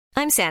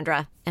I'm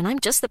Sandra, and I'm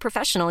just the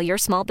professional your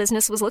small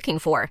business was looking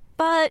for.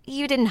 But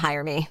you didn't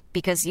hire me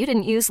because you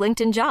didn't use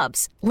LinkedIn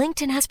Jobs.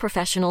 LinkedIn has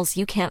professionals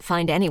you can't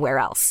find anywhere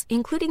else,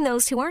 including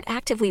those who aren't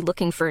actively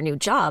looking for a new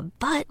job,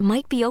 but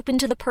might be open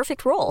to the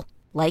perfect role,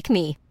 like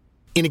me.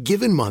 In a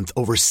given month,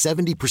 over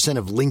 70%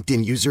 of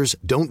LinkedIn users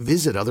don't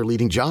visit other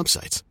leading job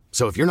sites.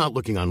 So if you're not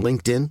looking on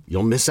LinkedIn,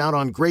 you'll miss out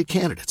on great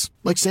candidates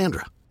like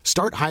Sandra.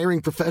 Start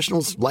hiring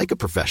professionals like a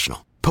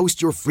professional.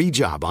 Post your free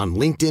job on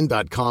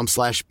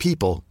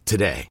linkedin.com/people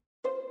today.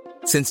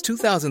 Since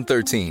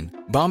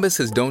 2013, Bombas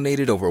has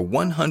donated over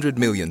 100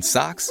 million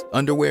socks,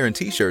 underwear, and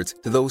T-shirts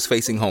to those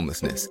facing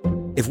homelessness.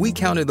 If we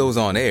counted those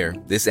on air,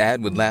 this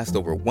ad would last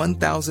over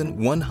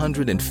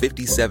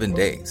 1,157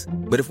 days.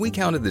 But if we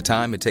counted the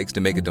time it takes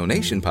to make a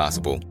donation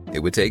possible, it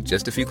would take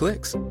just a few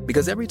clicks.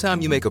 Because every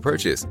time you make a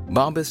purchase,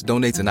 Bombas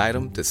donates an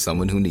item to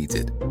someone who needs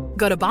it.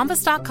 Go to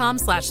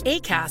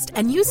bombas.com/ACAST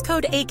and use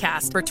code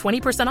ACAST for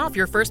 20% off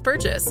your first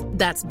purchase.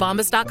 That's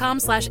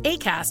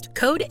bombas.com/ACAST,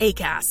 code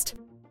ACAST.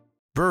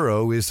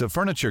 Burrow is a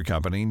furniture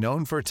company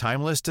known for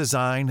timeless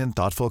design and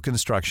thoughtful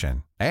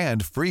construction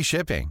and free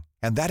shipping,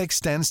 and that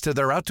extends to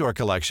their outdoor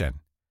collection.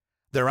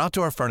 Their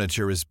outdoor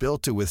furniture is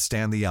built to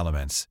withstand the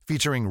elements,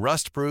 featuring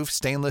rust-proof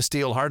stainless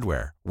steel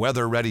hardware,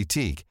 weather-ready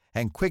teak,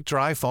 and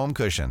quick-dry foam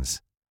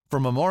cushions. For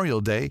Memorial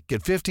Day,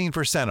 get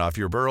 15% off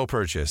your Burrow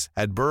purchase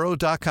at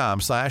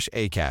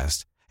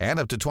burrow.com/ACAST and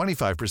up to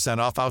 25%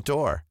 off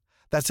outdoor.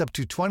 That's up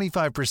to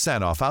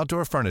 25% off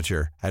outdoor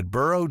furniture at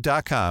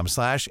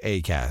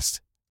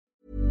burrow.com/ACAST.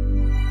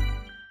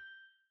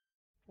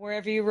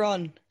 Wherever you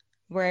run,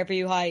 wherever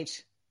you hide,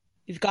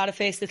 you've got to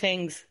face the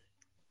things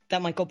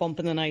that might go bump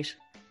in the night.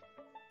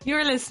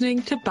 You're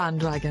listening to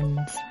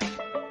Bandwagons.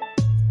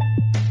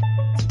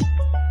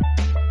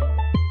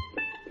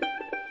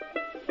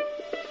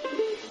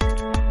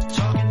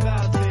 Talking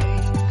about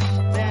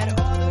things that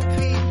other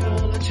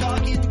people are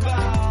talking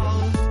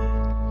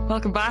about.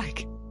 Welcome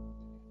back.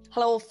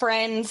 Hello,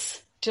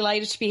 friends.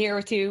 Delighted to be here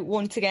with you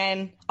once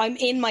again. I'm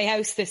in my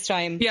house this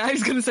time. Yeah, I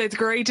was going to say, it's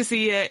great to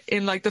see you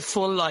in like the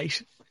full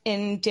light.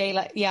 In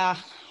daylight, yeah.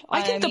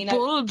 I think the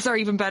bulbs are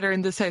even better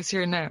in this house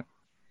here now.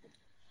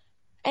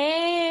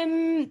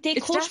 They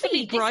It's could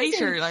definitely be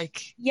brighter,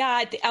 like.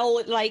 Yeah,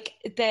 like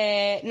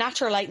the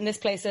natural light in this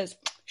place is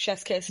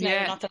chef's kiss. Now,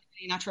 Yeah. not that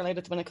really natural light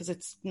at the minute because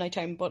it's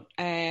nighttime, but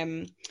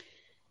yeah.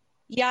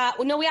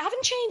 Well, no, we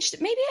haven't changed.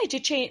 Maybe we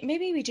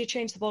did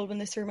change the bulb in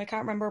this room. I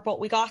can't remember, but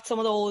we got some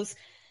of those.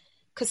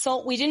 Because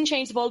we didn't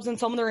change the bulbs in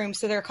some of the rooms,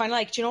 so they're kind of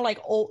like, do you know, like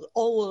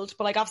old,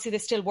 but like obviously they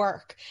still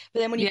work.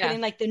 But then when you put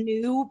in like the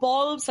new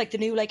bulbs, like the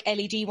new like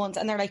LED ones,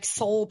 and they're like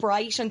so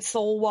bright and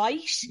so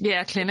white.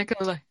 Yeah,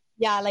 clinical. Like.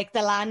 Yeah, like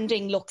the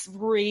landing looks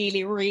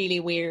really, really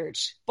weird.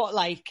 But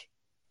like,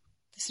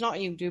 it's not what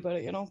you can do about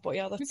it, you know. But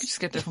yeah, You could just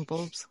get different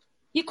bulbs.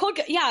 You could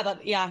get, yeah,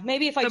 but yeah,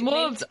 maybe if I the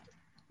bulbs.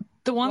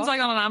 The ones What? I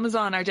got on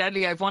Amazon are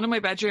deadly. I have one in my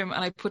bedroom,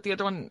 and I put the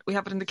other one. We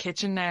have it in the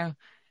kitchen now.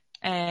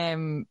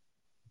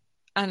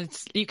 And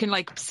it's, you can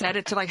like set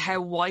it to like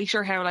how white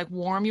or how like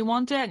warm you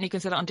want it, and you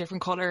can set it on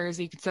different colors.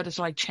 You can set it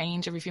to like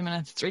change every few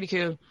minutes. It's really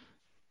cool.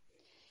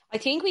 I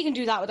think we can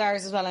do that with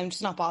ours as well. I'm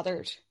just not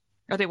bothered.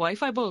 Are they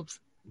Wi-Fi bulbs?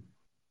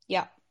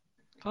 Yeah.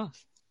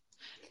 Class.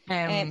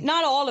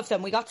 Not all of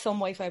them. We got some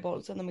Wi-Fi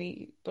bulbs, and then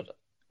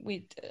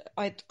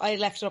I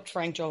left it up to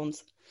Frank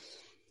Jones.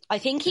 I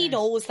think he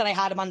knows that I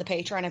had him on the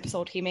Patreon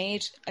episode. He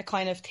made a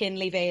kind of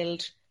thinly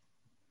veiled,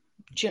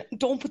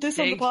 don't put this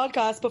on the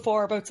podcast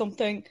before about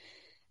something.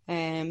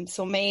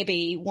 So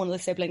maybe one of the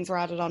siblings were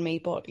added on me,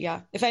 but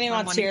yeah, if anyone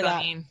wants to hear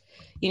that, you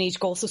need to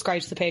go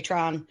subscribe to the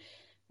Patreon,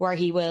 where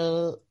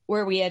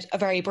we had a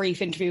very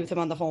brief interview with him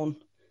on the phone.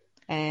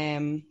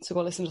 So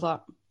go listen to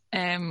that.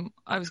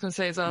 I was going to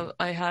say as well,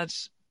 I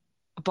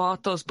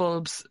bought those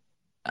bulbs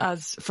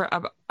as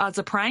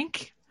a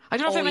prank. I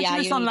don't know if I mentioned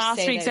this on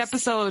last week's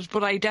episode,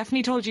 but I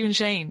definitely told you and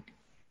Shane.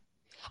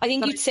 I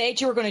think you said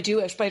you were going to do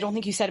it, but I don't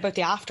think you said about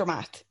the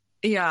aftermath.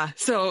 Yeah,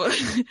 so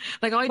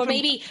like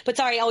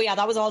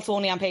that was also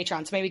only on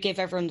Patreon, so maybe give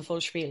everyone the full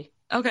spiel.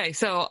 Okay,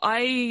 so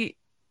obviously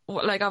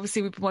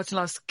we've been watching a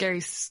lot of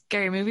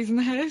scary movies in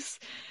the house,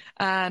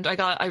 and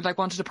I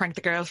wanted to prank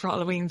the girls for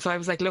Halloween, so I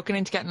was like looking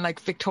into getting like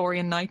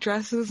Victorian night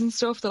dresses and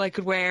stuff that I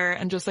could wear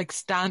and just like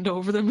stand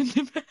over them in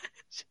the bed,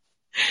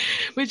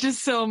 which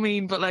is so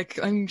mean, but like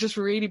I'm just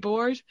really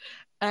bored.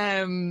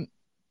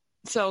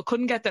 So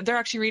couldn't get them. They're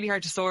actually really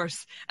hard to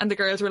source. And the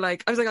girls were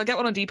like, I was like, I'll get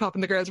one on Depop.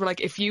 And the girls were like,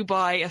 if you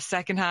buy a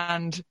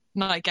secondhand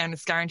nightgown,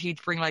 it's guaranteed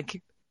to bring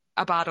like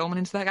a bad omen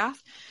into that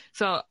gaff.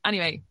 So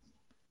anyway,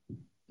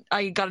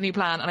 I got a new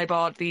plan and I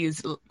bought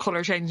these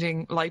colour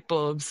changing light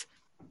bulbs,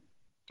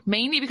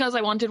 mainly because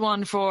I wanted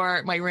one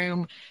for my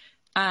room.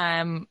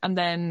 And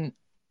then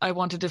I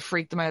wanted to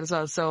freak them out as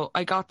well. So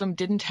I got them,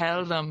 didn't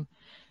tell them.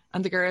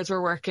 And the girls were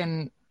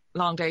working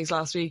long days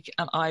last week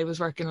and I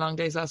was working long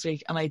days last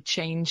week, and I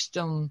changed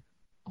them.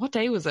 What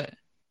day was it?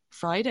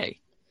 Friday?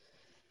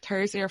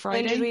 Thursday or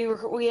Friday? When did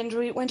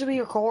we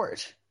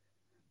record?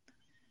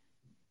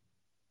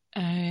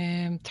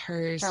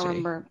 Thursday. I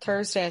remember.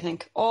 Thursday, I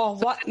think. Oh,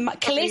 what?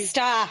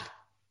 Callista!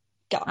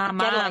 Get a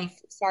Ma'am.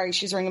 life. Sorry,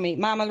 she's ringing me.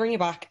 Ma'am, I'll ring you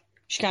back.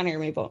 She can't hear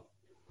me, but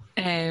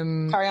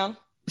carry on.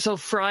 So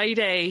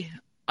Friday,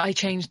 I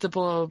changed the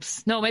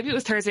bulbs. No, maybe it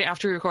was Thursday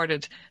after we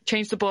recorded.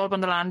 Changed the bulb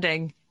on the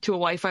landing to a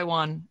Wi-Fi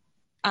one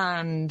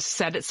and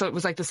set it so it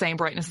was like the same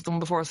brightness as the one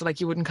before, so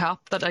like you wouldn't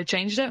cop that I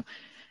changed it.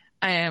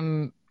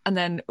 And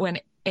then when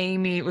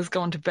Amy was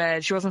going to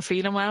bed, she wasn't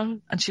feeling well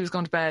and she was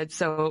going to bed,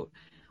 so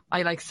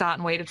I like sat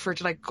and waited for it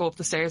to like go up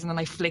the stairs, and then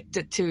I flicked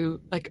it to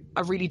like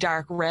a really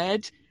dark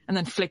red and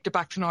then flicked it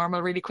back to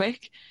normal really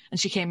quick, and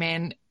she came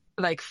in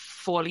like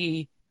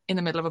fully in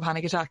the middle of a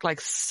panic attack, like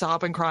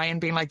sobbing, crying,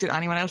 being like, did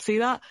anyone else see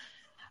that?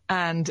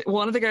 And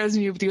one of the girls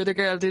knew, but the other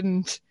girl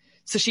didn't.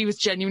 So she was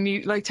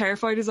genuinely like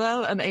terrified as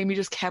well. And Amy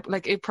just kept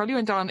like, it probably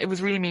went on, it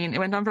was really mean. It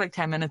went on for like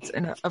 10 minutes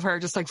of her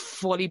just like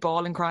fully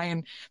bawling,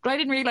 crying. But I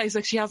didn't realise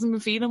like she hasn't been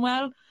feeling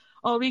well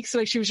all week. So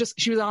like she was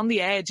on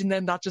the edge, and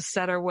then that just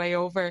set her way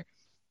over.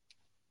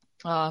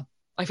 I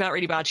felt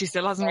really bad. She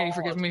still hasn't really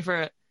forgiven me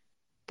for it,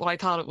 but I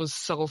thought it was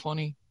so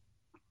funny.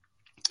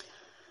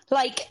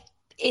 Like,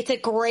 it's a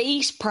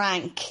great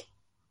prank.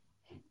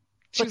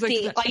 But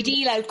the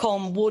ideal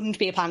outcome wouldn't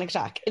be a panic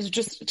attack. It's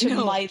just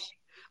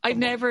I've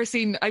never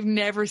seen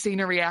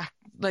her react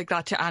like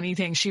that to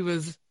anything. She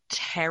was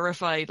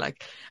terrified,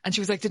 like, and she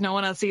was like, did no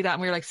one else see that?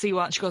 And we were like, see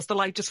what? And she goes, the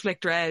light just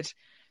flicked red.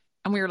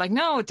 And we were like,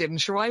 no, it didn't.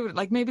 Sure, why would,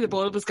 like, maybe the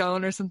bulb was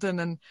going or something.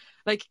 And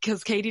like,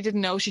 because Katie didn't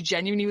know, she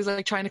genuinely was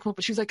like trying to come up,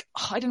 but she was like,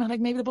 oh, I don't know, like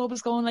maybe the bulb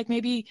was going, like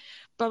maybe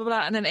blah blah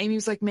blah. And then Amy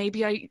was like,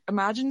 maybe I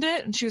imagined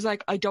it. And she was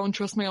like, I don't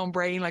trust my own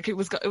brain. Like it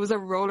was a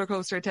roller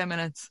coaster of 10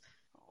 minutes.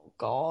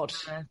 God.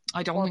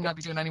 I don't think I'll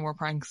be doing any more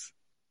pranks,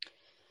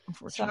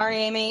 unfortunately. Sorry,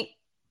 Amy.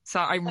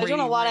 I'm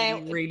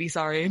really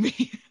sorry,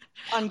 Amy.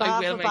 On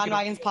behalf of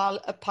Bandwagon's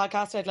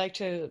podcast, I'd like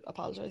to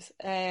apologise.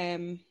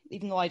 Even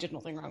though I did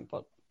nothing wrong,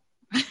 but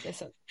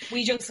listen,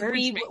 we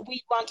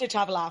wanted to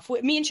have a laugh.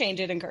 Me and Shane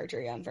did encourage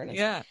her, in fairness.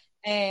 Yeah.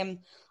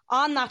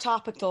 On that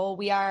topic, though,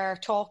 we are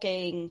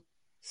talking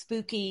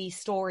spooky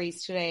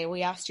stories today.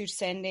 We asked you to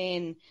send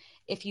in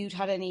if you'd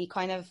had any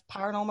kind of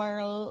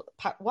paranormal.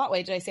 What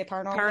way did I say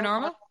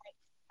paranormal?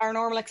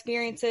 Paranormal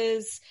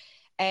experiences.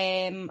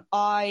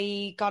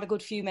 I got a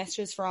good few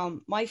messages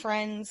from my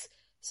friends,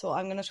 so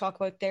I'm going to talk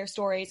about their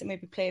stories and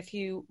maybe play a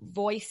few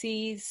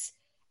voices,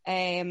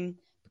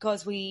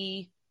 because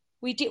we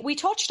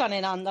touched on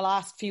it on the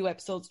last few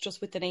episodes,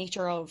 just with the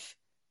nature of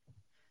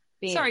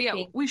being. Sorry,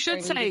 yeah, we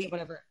should say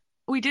whatever.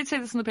 We did say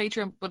this on the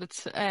Patreon, but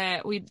it's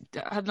we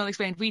had not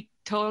explained. We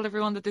told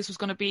everyone that this was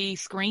going to be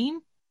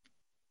Scream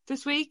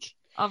this week.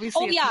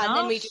 Obviously, it's not. And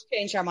then we just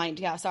changed our mind.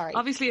 Yeah, sorry.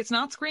 Obviously, it's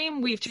not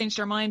Scream. We've changed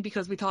our mind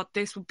because we thought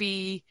this would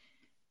be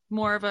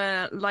more of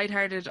a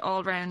lighthearted,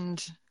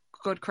 all-round,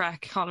 good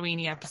crack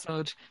Halloween-y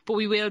episode. But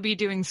we will be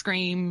doing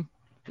Scream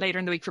later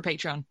in the week for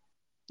Patreon.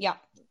 Yeah.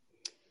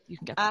 You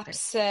can get that.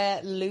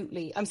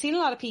 Absolutely. I'm seeing a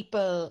lot of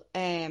people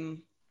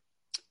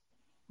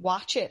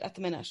watch it at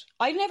the minute.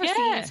 I've never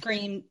seen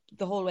Scream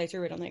the whole way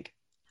through, I don't think.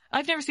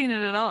 I've never seen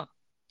it at all.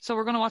 So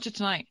we're going to watch it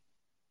tonight.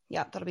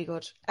 Yeah, that'll be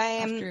good.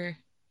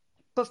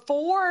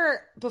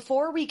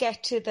 Before we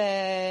get to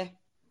the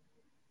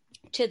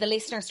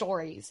listener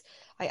stories,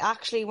 I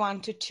actually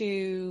wanted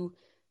to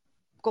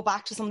go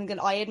back to something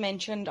that I had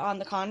mentioned on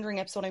the Conjuring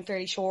episode, I'm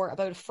fairly sure,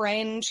 about a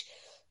friend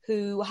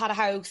who had a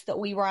house that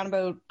we were on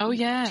about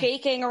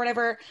taking or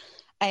whatever.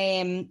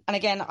 And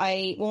again,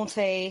 I won't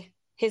say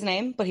his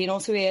name, but he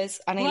knows who he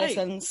is and he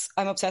listens.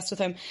 I'm obsessed with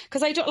him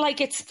because I don't like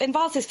it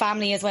involves his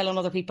family as well and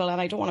other people, and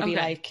I don't want to be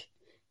like,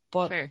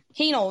 but fair.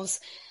 He knows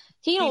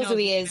who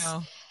he is.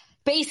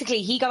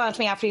 Basically, he got on to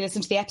me after he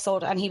listened to the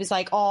episode and he was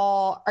like,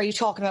 oh, are you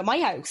talking about my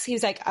house? He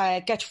was like,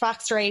 get your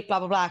facts straight, blah,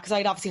 blah, blah. Because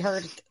I'd obviously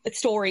heard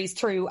stories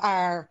through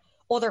our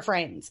other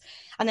friends.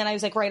 And then I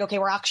was like, right, okay,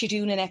 we're actually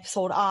doing an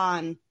episode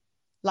on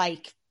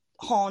like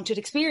haunted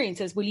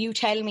experiences. Will you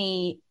tell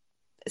me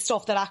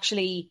stuff that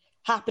actually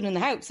happened in the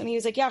house? And he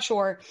was like, yeah,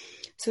 sure.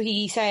 So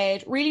he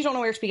said, really don't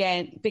know where to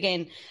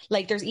begin.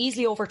 Like, there's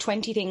easily over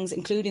 20 things,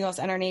 including us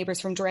and our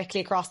neighbours from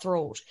directly across the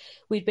road.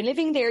 We'd been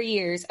living there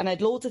years and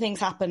had loads of things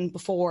happen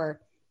before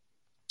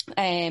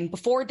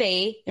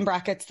they, in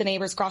brackets, the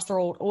neighbours across the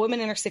road, a woman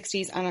in her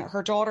 60s and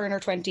her daughter in her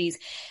 20s,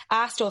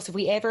 asked us if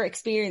we ever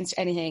experienced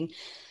anything.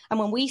 And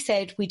when we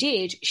said we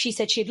did, she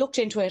said she had looked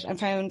into it and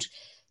found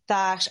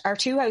that our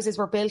two houses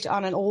were built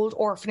on an old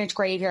orphanage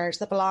graveyard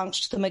that belonged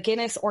to the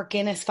McGuinness or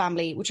Guinness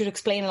family, which would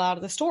explain a lot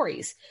of the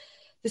stories.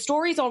 The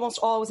stories almost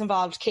always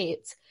involved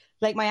kids,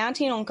 like my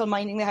auntie and uncle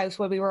minding the house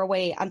while we were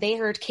away, and they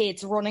heard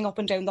kids running up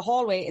and down the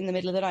hallway in the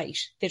middle of the night.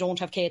 They don't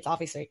have kids,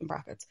 obviously, in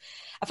brackets.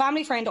 A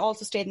family friend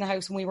also stayed in the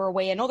house when we were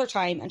away another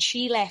time, and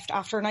she left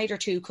after a night or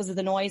two because of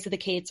the noise of the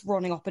kids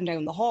running up and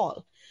down the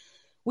hall.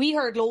 we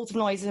heard loads of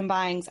noises and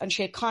bangs and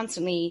shit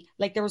constantly.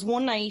 Like, there was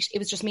one night, it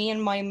was just me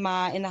and my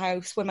ma in the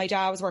house when my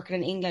dad was working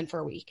in England for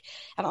a week.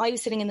 And I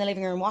was sitting in the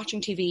living room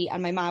watching TV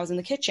and my ma was in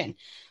the kitchen.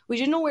 We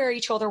didn't know where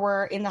each other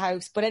were in the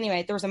house. But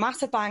anyway, there was a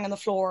massive bang on the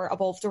floor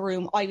above the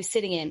room I was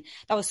sitting in.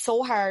 That was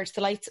so hard,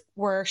 the lights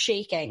were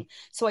shaking.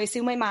 So I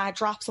assume my ma had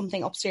dropped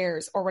something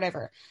upstairs or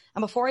whatever.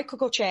 And before I could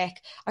go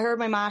check, I heard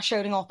my ma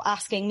shouting up,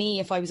 asking me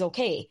if I was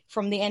okay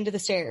from the end of the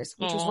stairs,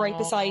 which was right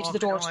beside the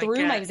door to the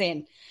room I was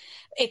in.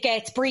 It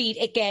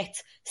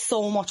gets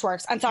so much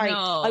worse. I'm sorry.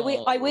 No.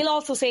 I will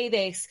also say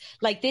this.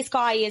 Like, this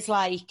guy is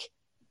like,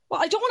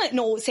 well, I don't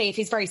want to say if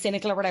he's very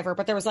cynical or whatever,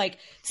 but there was like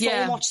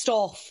so much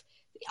stuff.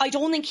 I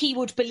don't think he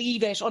would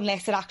believe it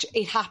unless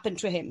it happened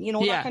to him, you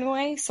know, that kind of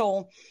way.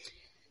 So,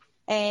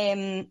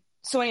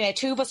 so anyway,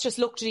 two of us just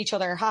looked at each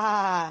other. Ha ha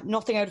ha.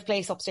 Nothing out of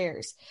place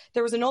upstairs.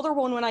 There was another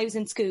one when I was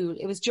in school.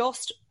 It was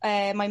just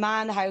my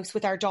ma in the house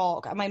with our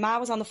dog. And my ma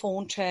was on the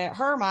phone to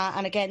her ma.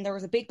 And again, there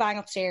was a big bang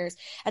upstairs.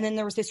 And then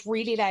there was this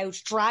really loud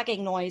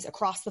dragging noise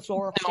across the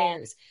floor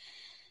upstairs.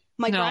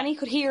 My granny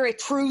could hear it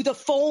through the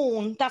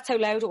phone. That's how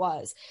loud it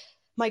was.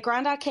 My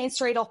granddad came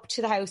straight up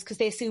to the house because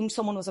they assumed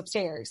someone was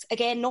upstairs.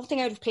 Again,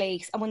 nothing out of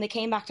place. And when they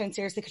came back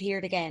downstairs, they could hear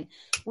it again.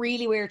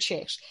 Really weird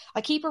shit.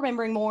 I keep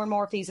remembering more and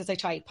more of these as I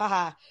type.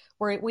 Haha.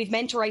 We've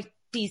meant to write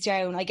these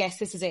down. I guess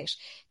this is it.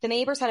 The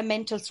neighbours had a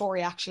mental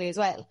story actually as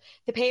well.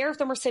 The pair of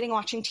them were sitting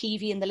watching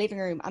TV in the living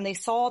room and they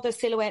saw the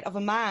silhouette of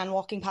a man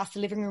walking past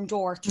the living room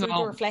door through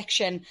the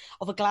reflection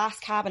of a glass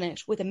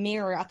cabinet with a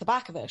mirror at the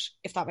back of it,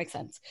 if that makes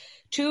sense.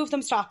 Two of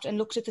them stopped and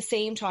looked at the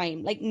same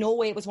time. Like, no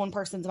way it was one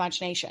person's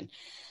imagination.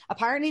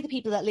 Apparently the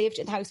people that lived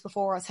in the house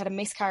before us had a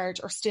miscarriage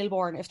or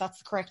stillborn, if that's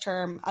the correct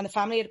term, and the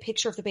family had a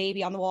picture of the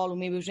baby on the wall when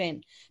we moved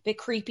in. Bit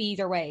creepy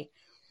either way.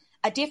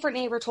 A different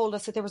neighbour told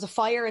us that there was a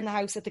fire in the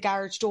house at the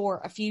garage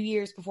door a few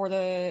years before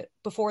the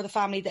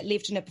family that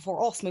lived in it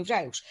before us moved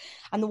out.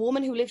 And the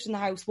woman who lived in the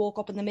house woke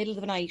up in the middle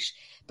of the night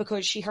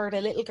because she heard a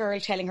little girl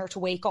telling her to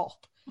wake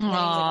up.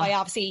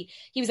 And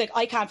he was like,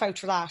 I can't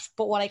vouch for that.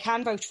 But what I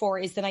can vouch for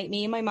is the night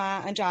me and my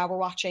ma and Dad were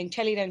watching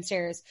telly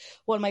downstairs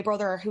while my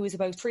brother, who was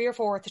about 3 or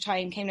 4 at the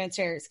time, came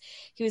downstairs.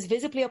 He was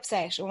visibly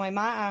upset. And when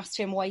my ma asked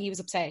him why he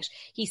was upset,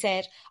 he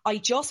said, I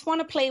just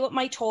want to play with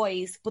my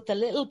toys, but the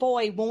little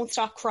boy won't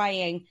stop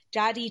crying.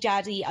 Daddy,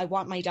 daddy, I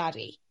want my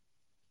daddy.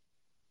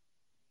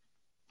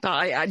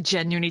 I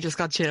genuinely just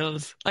got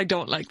chills. I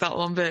don't like that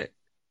one bit.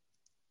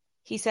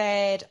 He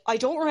said, I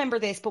don't remember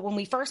this, but when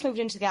we first moved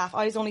into the gaff,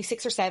 I was only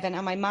 6 or 7,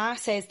 and my ma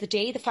says the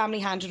day the family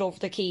handed over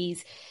the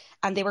keys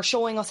and they were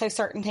showing us how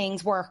certain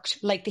things worked,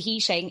 like the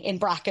heating, in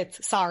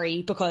brackets,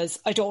 sorry,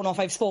 because I don't know if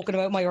I've spoken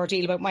about my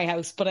ordeal about my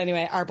house, but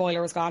anyway, our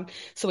boiler was gone,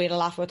 so we had a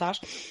laugh about that,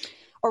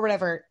 or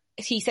whatever.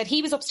 He said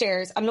he was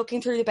upstairs and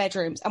looking through the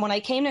bedrooms, and when I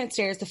came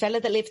downstairs, the fella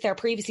that lived there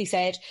previously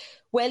said,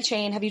 well,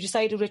 Shane, have you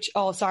decided which...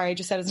 Oh, sorry, I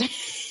just said his name.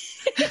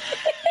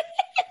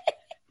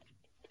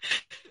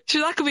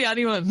 Sure, that could be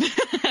anyone. Yeah,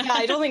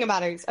 I don't think it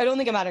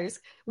matters.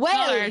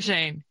 Well, not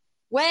Shane.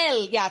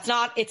 Well, yeah,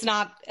 it's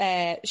not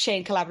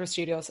Shane Collaborative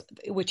Studios,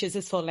 which is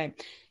his full name.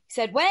 He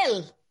said,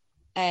 well,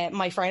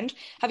 my friend,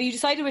 have you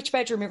decided which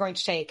bedroom you're going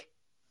to take?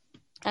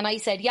 And I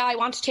said, yeah, I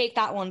want to take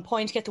that one,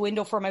 point at the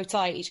window from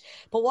outside.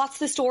 But what's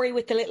the story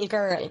with the little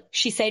girl?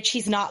 She said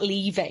she's not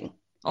leaving.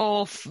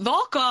 Oh,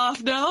 fuck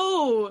off,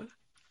 no.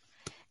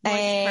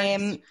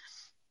 Then...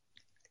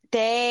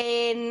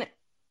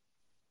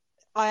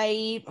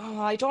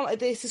 I don't,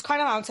 this is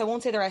kind of long, so I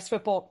won't say the rest of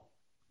it, but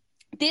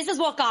this is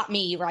what got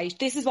me, right?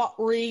 This is what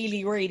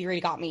really, really, really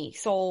got me.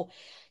 So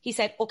he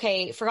said,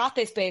 okay, forgot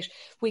this bit.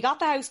 We got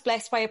the house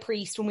blessed by a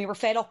priest when we were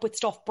fed up with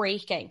stuff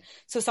breaking.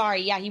 So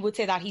sorry, yeah, he would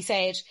say that. He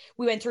said,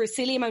 we went through a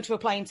silly amount of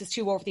appliances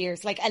too over the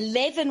years, like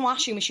 11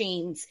 washing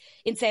machines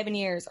in 7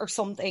 years or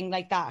something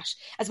like that,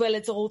 as well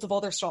as loads of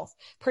other stuff.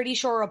 Pretty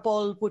sure a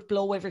bulb would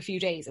blow every few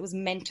days. It was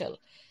mental.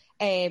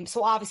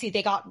 So obviously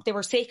they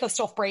were sick of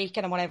stuff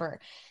breaking and whatever.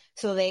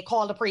 So they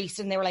called a priest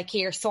and they were like,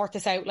 here, sort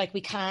this out. Like,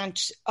 we can't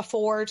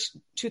afford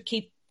to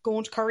keep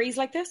going to Curry's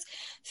like this.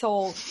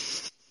 So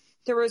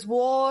we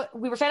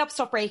were fed up with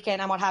stuff breaking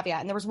and what have you.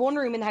 And there was one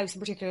room in the house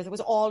in particular that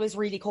was always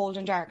really cold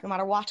and dark, no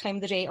matter what time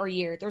of the day or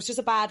year. There was just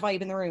a bad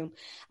vibe in the room.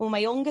 When my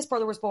youngest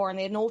brother was born,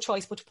 they had no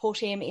choice but to put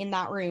him in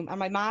that room. And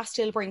my ma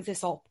still brings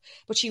this up,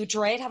 but she would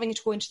dread having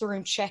to go into the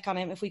room to check on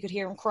him if we could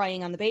hear him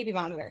crying on the baby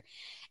monitor.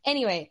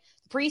 Anyway,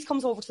 the priest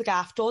comes over to the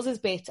gaff, does his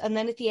bit, and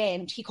then at the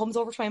end, he comes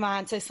over to my ma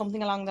and says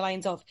something along the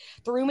lines of,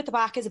 the room at the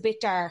back is a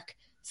bit dark,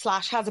 /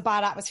 has a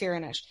bad atmosphere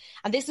in it.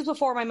 And this was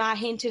before my ma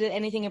hinted at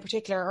anything in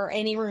particular or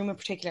any room in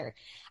particular.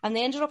 And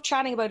they ended up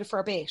chatting about it for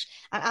a bit.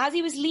 And as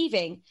he was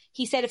leaving,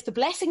 he said if the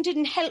blessing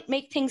didn't help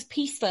make things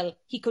peaceful,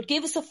 he could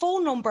give us a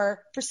phone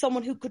number for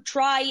someone who could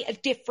try a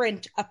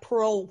different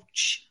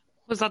approach.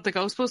 Was that the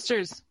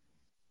Ghostbusters?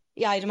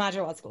 Yeah, I'd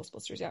imagine it was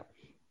Ghostbusters, yeah.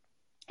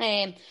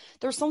 There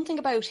was something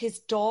about his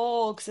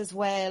dogs as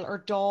well, or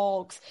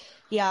dogs.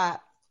 Yeah,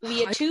 We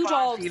had I two have a bad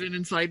dogs. feeling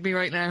inside me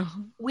right now.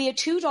 We had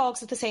two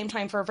dogs at the same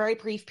time for a very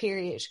brief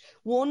period.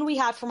 One we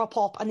had from a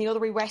pup and the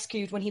other we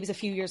rescued when he was a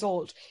few years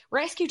old.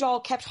 Rescue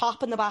dog kept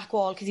hopping the back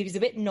wall because he was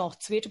a bit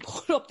nuts. We had to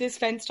put up this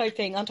fence type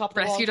thing on top of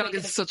the wall. Rescue dog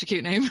is such a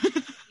cute name.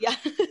 Yeah.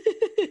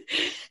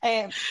 They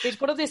had to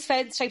put up this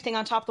fence type thing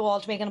on top of the wall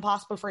to make it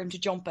impossible for him to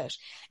jump it.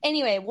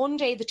 Anyway, one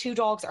day the two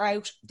dogs are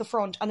out the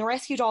front and the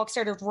rescue dog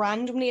started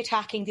randomly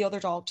attacking the other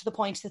dog to the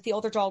point that the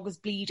other dog was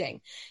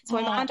bleeding. So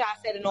my mum and dad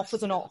said enough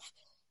was enough.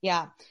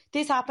 Yeah.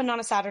 This happened on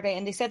a Saturday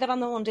and they said that on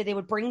the Monday they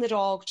would bring the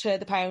dog to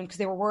the pound because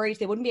they were worried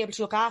they wouldn't be able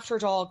to look after a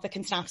dog that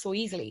can snap so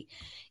easily.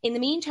 In the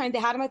meantime, they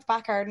had him out the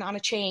back garden on a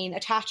chain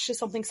attached to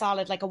something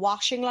solid like a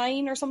washing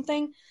line or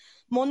something.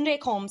 Monday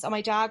comes and my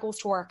dad goes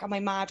to work and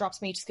my ma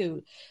drops me to school.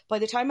 By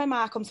the time my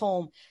ma comes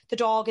home, the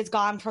dog is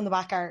gone from the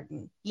back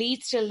garden.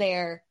 Lead's still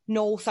there,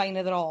 no sign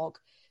of the dog.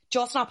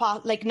 Just not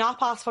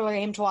possible for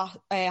him to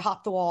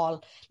hop the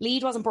wall.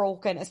 Lead wasn't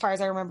broken, as far as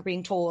I remember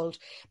being told.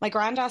 My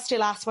granddad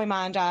still asks my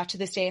ma and dad to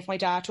this day if my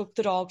dad took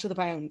the dog to the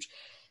pound.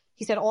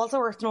 He said, also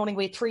worth noting,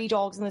 we had 3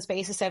 dogs in the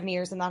space of 7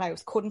 years in that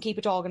house. Couldn't keep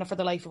a dog in it for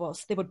the life of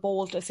us. They would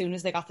bolt as soon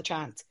as they got the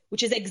chance,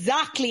 which is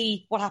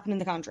exactly what happened in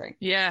The Conjuring.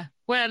 Yeah.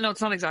 Well, no,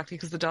 it's not exactly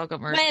because the dog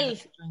got murdered. Well,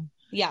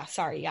 yeah,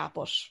 sorry, yeah,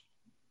 but...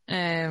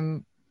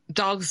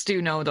 Dogs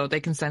do know, though.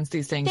 They can sense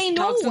these things. They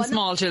know. Dogs and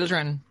small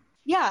children.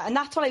 Yeah, and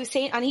that's what I was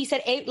saying. And he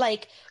said,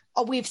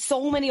 we have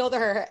so many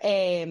other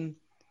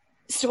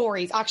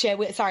stories. Actually,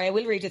 I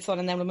will read this one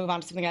and then we'll move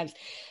on to something else.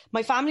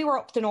 My family were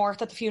up the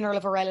north at the funeral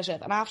of a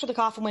relative, and after the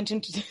coffin went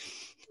into...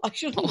 I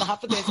shouldn't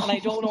laugh at this, and I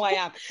don't know why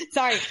I am.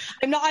 Sorry.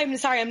 I'm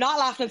not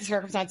laughing at the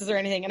circumstances or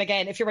anything. And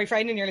again, if you're my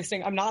friend and you're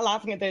listening, I'm not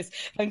laughing at this.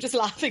 I'm just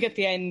laughing at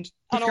the end.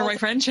 If you're my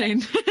friend,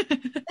 Shane.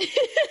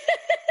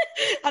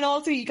 And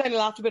also, you kind of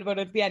laughed a bit about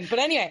it at the end. But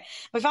anyway,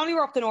 my family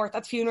were up the north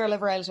at the funeral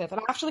of a relative.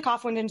 And after the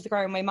coffin went into the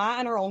ground, my ma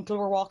and her uncle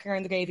were walking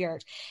around the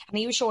graveyard. And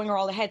he was showing her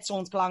all the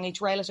headstones belonging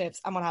to relatives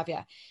and what have you.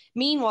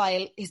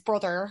 Meanwhile, his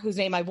brother, whose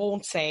name I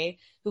won't say,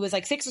 who was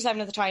like 6 or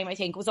 7 at the time, I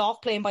think, was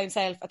off playing by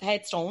himself at the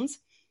headstones.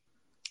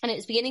 And it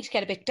was beginning to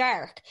get a bit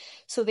dark.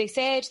 So they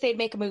said they'd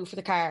make a move for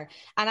the car.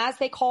 And as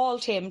they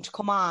called him to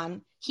come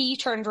on, he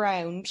turned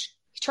around.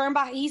 He turned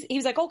back. He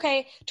was like,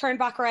 okay, turned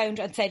back around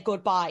and said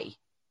goodbye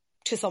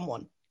to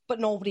someone. But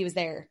nobody was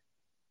there.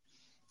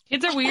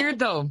 Kids are weird,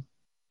 though.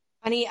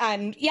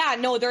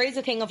 There is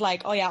a thing of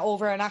like, oh yeah,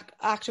 over an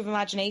active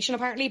imagination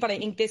apparently. But I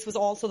think this was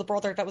also the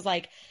brother that was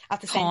like at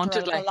the centre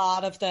of a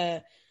lot of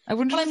the... I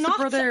wonder if the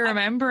brother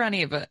remember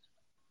any of it.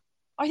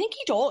 I think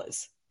he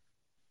does.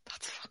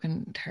 That's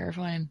fucking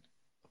terrifying.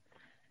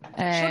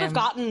 Should have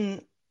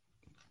gotten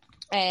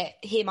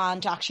him on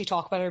to actually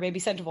talk about it, or maybe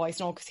sent a voice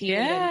note because he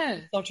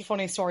was such a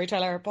funny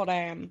storyteller. But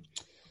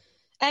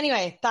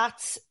anyway,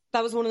 that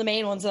was one of the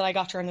main ones that I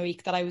got during the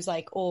week that I was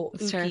like, oh,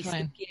 that's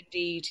terrifying.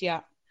 Indeed,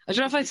 yeah. I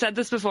don't know if I've said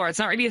this before. It's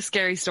not really a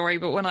scary story,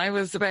 but when I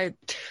was about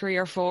 3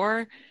 or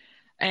 4,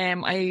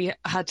 I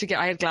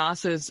had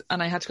glasses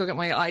and I had to go get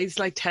my eyes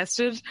like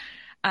tested.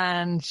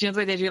 And you know the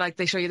way they do, like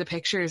they show you the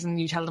pictures and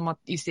you tell them what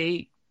you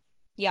see.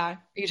 Yeah.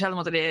 You tell them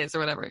what it is or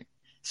whatever.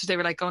 So they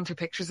were like going through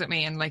pictures with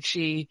me and like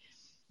she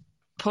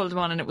pulled them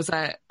on and it was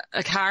a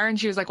car and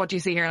she was like, what do you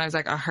see here? And I was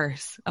like, a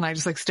hearse. And I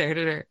just like stared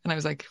at her and I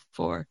was like,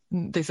 4.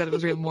 And they said it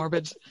was real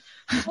morbid.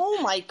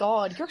 Oh my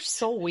God, you're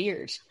so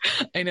weird.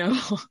 I know.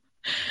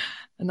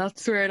 And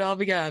that's where it all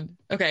began.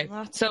 Okay.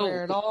 That's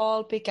where it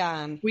all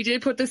began. We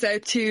did put this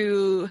out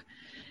to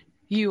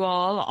you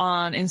all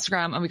on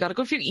Instagram and we got a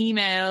good few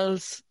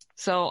emails.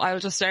 So I'll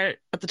just start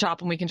at the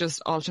top and we can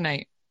just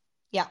alternate.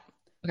 Yeah.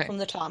 Okay. From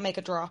the top, make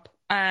a drop.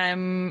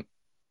 I'm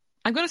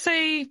going to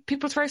say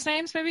people's first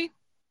names, maybe?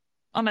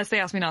 Unless they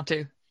ask me not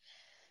to.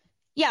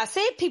 Yeah,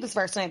 say people's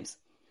first names.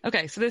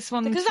 Okay, so this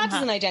one... Because that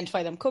doesn't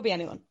identify them. Could be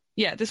anyone.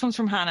 Yeah, this one's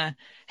from Hannah.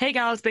 Hey,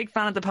 gals, big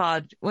fan of the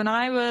pod. When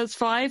I was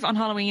 5 on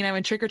Halloween, I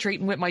went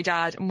trick-or-treating with my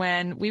dad. And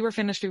when we were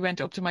finished, we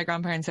went up to my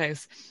grandparents'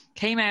 house.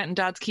 Came out and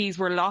Dad's keys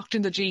were locked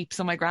in the Jeep,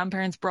 so my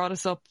grandparents brought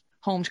us up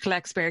home to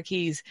collect spare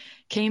keys.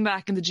 Came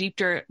back and the Jeep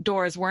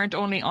doors weren't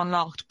only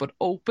unlocked, but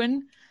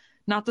open.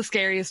 Not the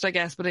scariest, I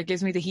guess, but it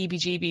gives me the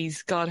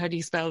heebie-jeebies. God, how do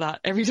you spell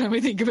that? Every time I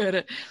think about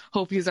it.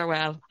 Hope yous are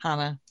well,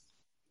 Hannah.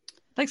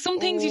 Like,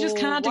 some things you just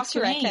can't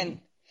explain.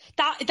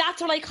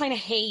 That's what I kind of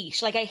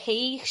hate. Like, I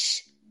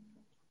hate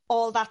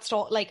all that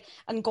stuff. Like,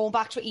 and going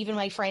back to even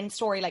my friend's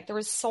story, like, there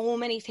was so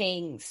many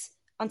things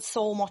and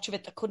so much of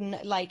it that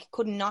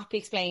could not be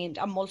explained,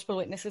 and multiple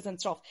witnesses and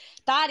stuff.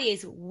 That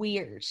is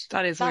weird.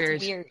 That's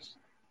weird.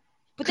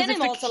 But then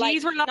I'm also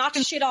like, not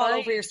to shit all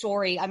over your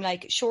story. I'm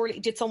like, surely,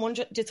 did someone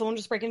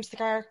just break into the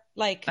car?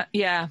 Like,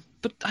 yeah,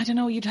 but I don't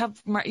know. You'd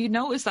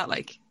notice that,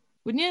 like,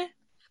 wouldn't you?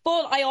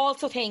 But I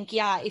also think,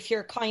 yeah, if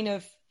you're kind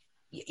of,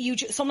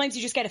 sometimes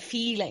you just get a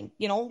feeling,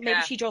 you know.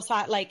 Maybe she just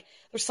had like,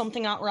 there's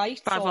something not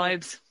right. Bad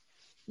vibes.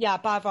 Yeah,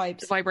 bad vibes.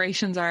 The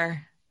vibrations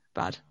are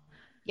bad.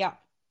 Yeah.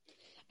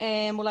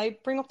 Will I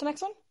bring up the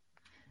next one?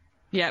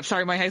 Yeah,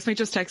 sorry, my housemate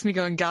just texted me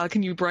going, Gal,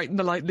 can you brighten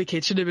the light in the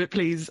kitchen a bit,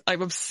 please?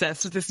 I'm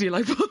obsessed with this new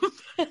light bulb.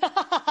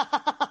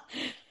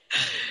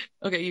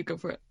 Okay, you go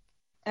for it.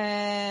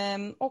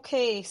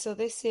 Okay, so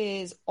this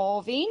is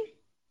Oveen.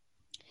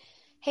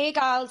 Hey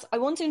gals, I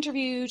once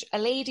interviewed a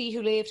lady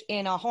who lived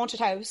in a haunted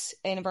house,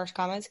 in inverted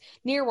commas,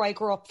 near where I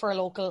grew up for a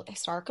local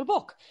historical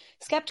book.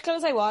 Skeptical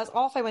as I was,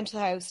 off I went to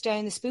the house,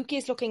 down the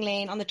spookiest looking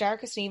lane on the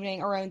darkest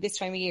evening around this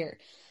time of year.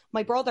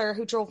 My brother,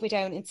 who drove me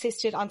down,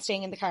 insisted on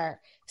staying in the car.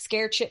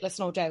 Scared shitless,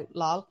 no doubt,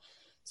 lol.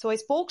 So I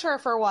spoke to her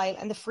for a while,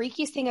 and the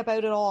freakiest thing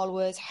about it all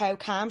was how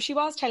calm she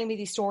was, telling me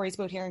these stories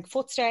about hearing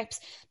footsteps,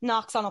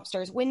 knocks on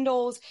upstairs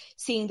windows,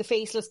 seeing the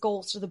faceless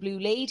ghost of the blue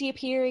lady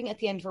appearing at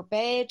the end of her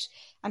bed,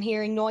 and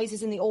hearing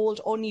noises in the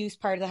old, unused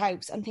part of the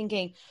house, and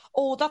thinking,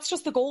 oh, that's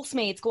just the ghost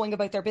maids going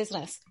about their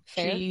business.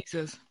 Fair.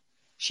 Jesus.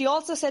 She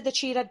also said that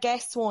she had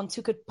guests once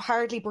who could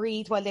hardly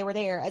breathe while they were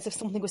there, as if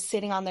something was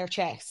sitting on their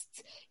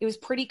chests. It was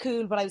pretty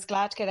cool, but I was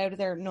glad to get out of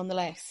there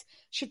nonetheless.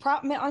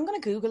 I'm going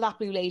to Google that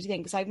blue lady thing,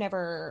 because I've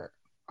never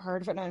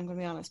heard of it now, I'm going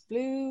to be honest.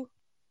 Blue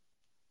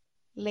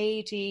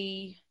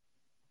lady.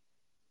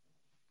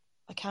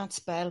 I can't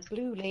spell.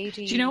 Blue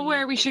lady. Do you know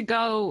where we should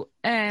go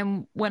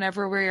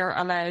whenever we're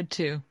allowed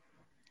to?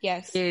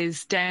 Yes.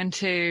 Is down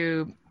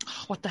to,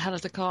 what the hell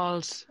is it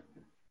called?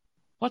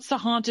 What's the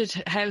haunted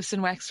house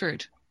in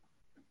Wexford?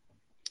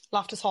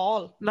 Loftus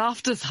Hall.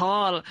 Loftus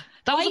Hall.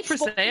 That was up for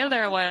sale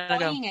there a while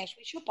ago. We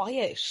should buy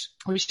it.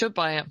 We should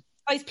buy it.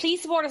 Guys,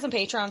 please support us on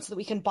Patreon so that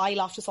we can buy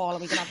Loftus Hall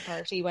and we can have a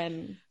party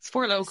when...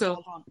 Support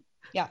local.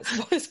 Yeah,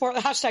 support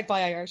hashtag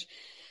buy Irish.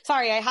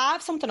 Sorry, I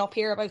have something up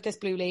here about this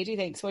blue lady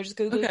thing. So I just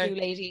Googled blue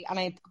lady and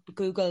I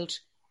Googled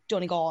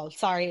Donegal.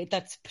 Sorry,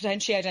 that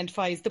potentially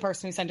identifies the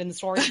person who sent in the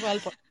story as well,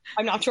 but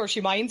I'm not sure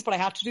she minds, but I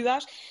had to do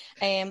that.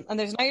 And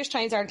there's an Irish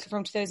Times article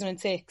from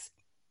 2006.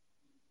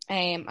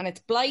 And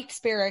it's Blight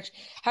Spirit,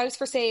 house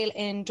for sale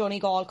in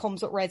Donegal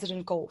comes with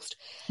resident ghost.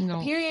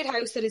 No. A period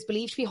house that is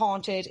believed to be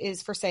haunted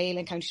is for sale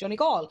in County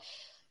Donegal.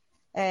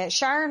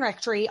 Sharon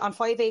Rectory on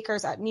 5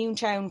 acres at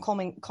Newtown,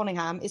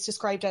 Cunningham is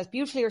described as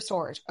beautifully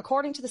restored.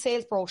 According to the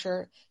sales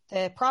brochure,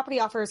 the property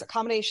offers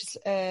accommodations,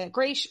 offers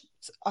great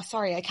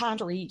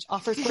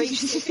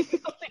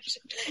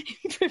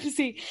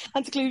privacy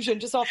and seclusion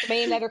just off the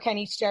main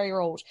Letterkenny to Derry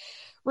Road.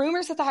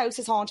 Rumours that the house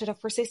is haunted have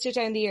persisted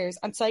down the years,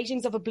 and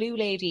sightings of a blue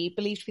lady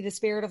believed to be the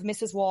spirit of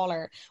Mrs.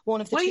 Waller, one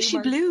of the Why is she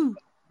blue?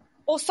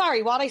 Oh,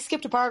 sorry, I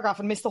skipped a paragraph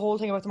and missed the whole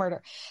thing about the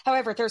murder.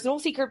 However, there's no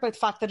secret about the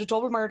fact that a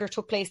double murder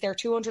took place there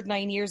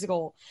 209 years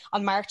ago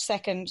on March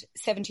 2nd,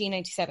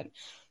 1797.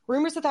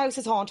 Rumours that the house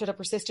is haunted have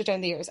persisted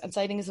down the years, and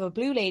sightings of a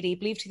blue lady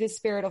believed to be the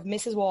spirit of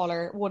Mrs.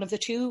 Waller, one of the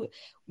 2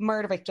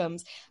 murder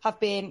victims, have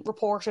been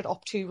reported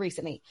up to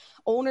recently.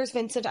 Owners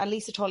Vincent and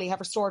Lisa Tully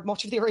have restored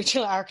much of the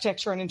original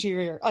architecture and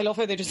interior. I love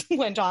how they just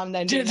went on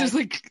and then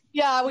we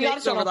got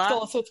it done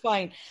up, so it's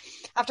fine.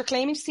 After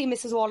claiming to see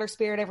Mrs. Waller's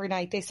spirit every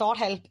night, they sought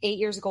help 8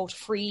 years ago to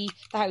free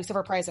the house of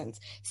her presence.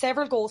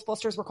 Several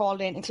Ghostbusters were called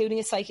in, including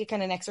a psychic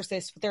and an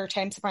exorcist, but their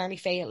attempts apparently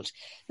failed.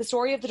 The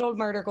story of the double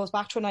murder goes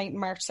back to a night in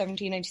March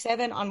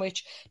 1797 on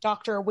which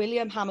Dr.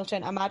 William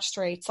Hamilton, a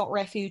magistrate, sought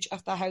refuge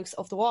at the house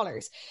of the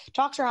Wallers.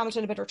 Dr.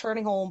 Hamilton had been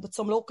returning home, but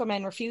some local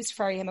men refused to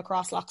ferry him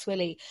across Lough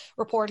Swilly,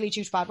 reportedly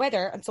due to bad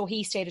weather, and so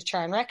he stayed at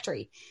Sharon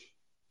Rectory.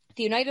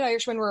 The United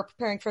Irishmen were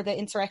preparing for the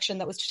insurrection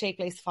that was to take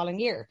place the following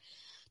year.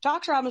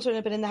 Dr. Hamilton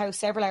had been in the house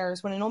several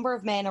hours when a number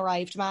of men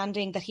arrived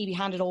demanding that he be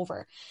handed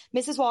over.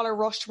 Mrs. Waller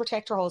rushed to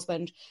protect her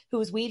husband, who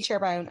was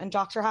wheelchair-bound, and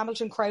Dr.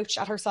 Hamilton crouched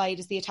at her side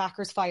as the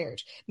attackers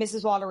fired.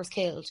 Mrs. Waller was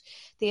killed.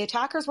 The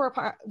attackers were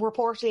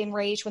reportedly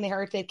enraged when they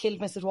heard they'd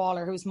killed Mrs.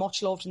 Waller, who was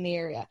much loved in the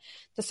area.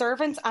 The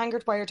servants,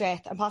 angered by her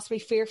death and possibly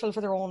fearful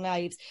for their own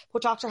lives,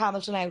 put Dr.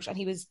 Hamilton out, and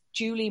he was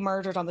duly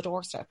murdered on the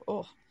doorstep.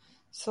 Oh,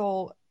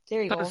 so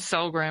there you go. That is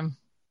so grim.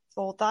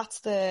 So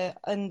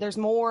and there's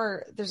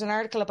more, there's an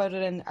article about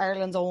it in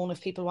Ireland's Own if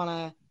people want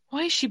to...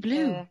 Why is she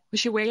blue? Was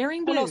she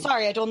wearing blue? Oh, no,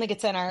 sorry, I don't think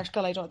it's an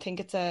article. I think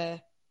it's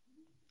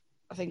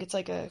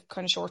like a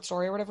kind of short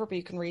story or whatever, but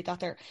you can read that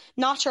there.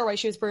 Not sure why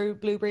she was blue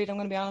breed, I'm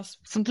going to be honest.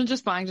 Something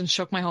just banged and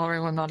shook my whole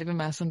room. I'm not even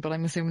messing, but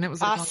I'm assuming it was...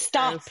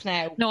 stop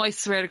now. No, I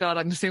swear to God,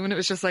 I'm assuming it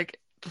was just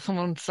like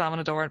someone slamming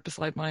a door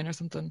beside mine or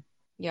something.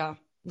 Yeah.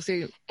 We'll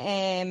see.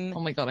 Oh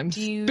my God, I'm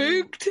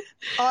spooked.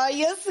 Are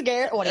you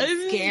scared? What, are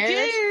you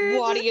scared?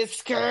 What are you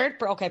scared?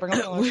 Okay, bring up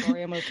another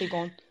story and we'll keep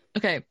going.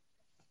 Okay.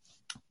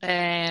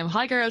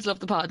 Hi girls, love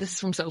the pod. This is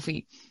from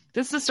Sophie.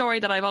 This is a story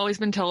that I've always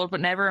been told but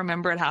never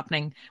remember it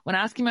happening. When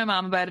asking my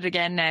mum about it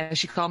again now,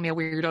 she called me a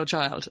weirdo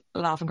child.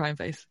 Laughing crying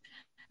face.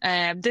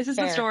 This is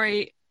the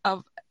story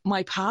of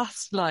my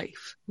past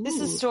life. Ooh. This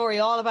is a story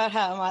all about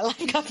how my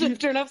life got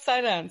turned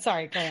upside down.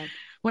 Sorry, go on.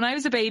 When I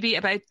was a baby,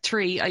 about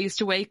 3, I used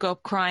to wake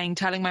up crying,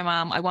 telling my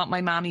mum I want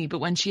my mammy. But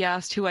when she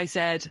asked who, I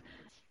said,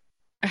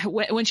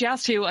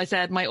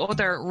 my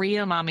other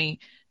real mammy.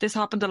 This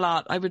happened a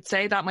lot. I would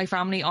say that my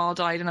family all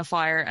died in a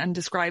fire and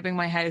describing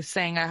my house,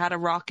 saying I had a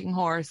rocking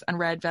horse and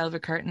red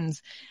velvet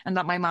curtains and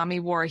that my mammy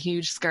wore a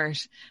huge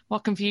skirt.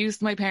 What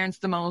confused my parents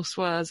the most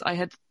was I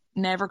had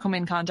never come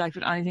in contact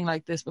with anything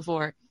like this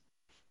before.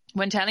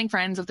 When telling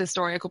friends of this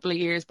story a couple of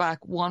years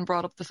back, one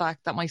brought up the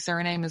fact that my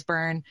surname is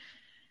Byrne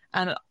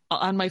and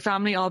my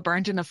family all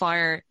burnt in a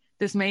fire.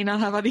 this may not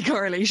have any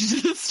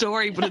correlation to the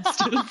story, but it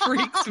still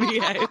freaks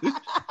me out.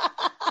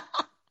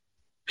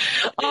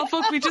 Oh,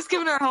 fuck, we just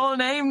given her whole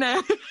name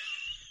now.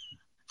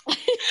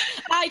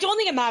 I don't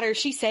think it matters.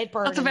 She said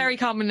Burnham. That's a very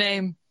common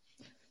name.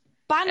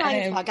 Ban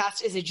Ryan's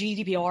podcast is a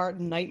GDPR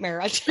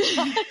nightmare. I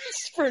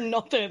just for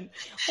nothing.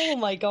 Oh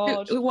my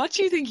God. What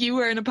do you think you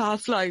were in a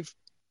past life?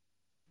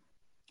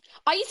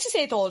 I used to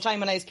say it the whole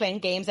time when I was playing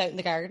games out in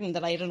the garden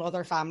that I had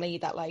another family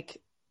that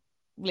like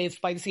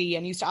lived by the sea,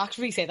 and used to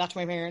actually say that to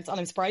my parents, and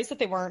I'm surprised that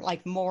they weren't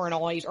like more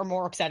annoyed or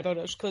more upset about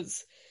it.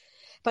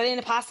 But in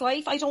a past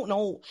life, I don't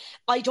know.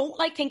 I don't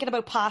like thinking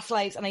about past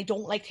lives, and I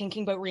don't like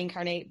thinking about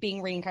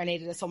being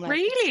reincarnated as someone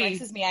else. Really? It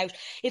stresses me out.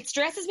 It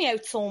stresses me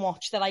out so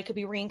much that I could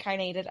be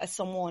reincarnated as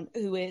someone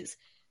who is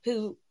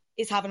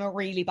having a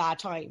really bad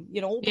time,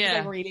 you know, because I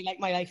really like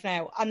my life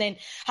now. And then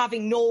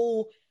having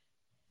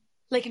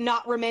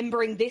not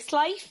remembering this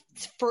life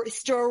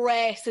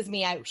stresses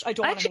me out. I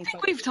don't want to think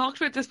about it. We've talked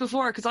about this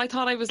before, because I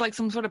thought I was like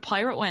some sort of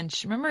pirate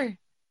wench, remember?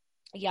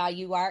 Yeah,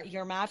 you are.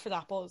 You're mad for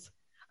that, Buzz.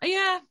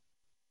 Yeah.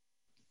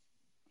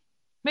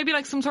 Maybe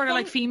like some sort of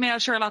like female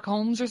Sherlock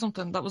Holmes or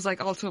something that was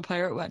like also a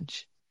pirate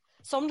wench.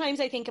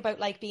 Sometimes I think about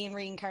like being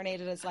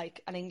reincarnated as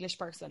like an English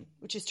person,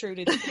 which is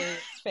truly the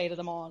scariest fate of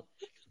them all.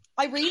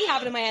 I really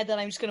have it in my head that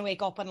I'm just going to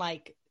wake up and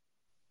like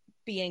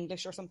be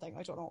English or something.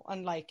 I don't know.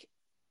 And like,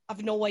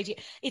 I've no idea.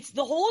 It's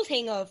the whole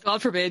thing of...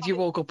 God forbid you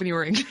woke up and you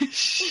were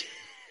English.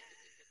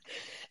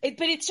 But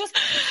it's just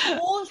the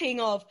whole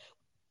thing of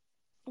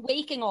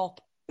waking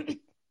up,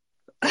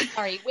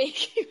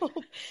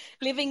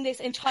 living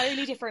this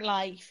entirely different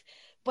life,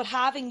 but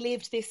having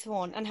lived this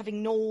one and having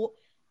I don't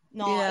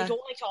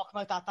like talking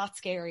about that. That's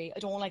scary. I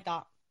don't like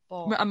that.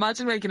 But...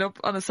 Imagine waking up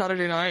on a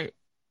Saturday night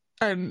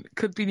and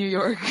could be New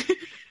York.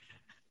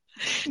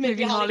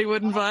 Maybe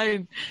Hollywood and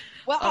Vine.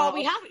 Well,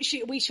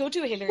 we should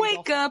do a Hillary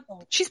Wake Duff.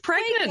 up. She's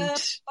pregnant. Wake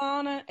up,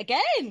 Anna.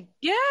 Again?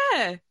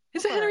 Yeah.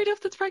 Is it Hillary Duff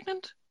that's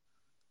pregnant?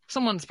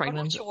 Someone's pregnant.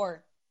 I'm not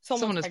sure.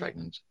 Someone is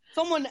pregnant.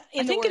 Someone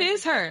I think it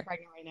is her. Right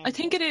now. I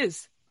think it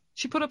is.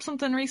 She put up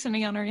something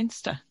recently on her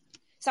Insta.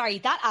 Sorry,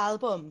 that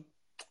album,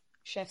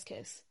 Chef's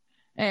Kiss.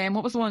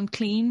 What was the one?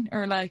 Clean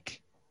or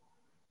like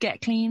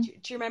Get Clean? Do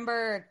you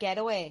remember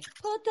Getaway?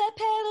 Put that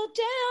pedal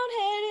down,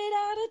 headed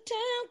out of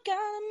town,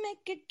 gotta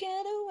make a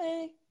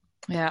getaway.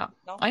 Yeah,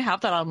 no? I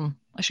have that album.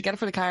 I should get it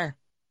for the car.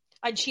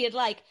 And she had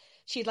like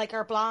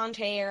her blonde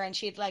hair, and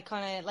she had like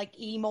kind of like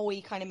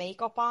emo-y kind of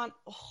makeup on.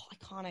 Oh,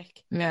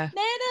 iconic. Yeah.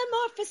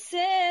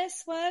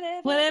 Metamorphosis,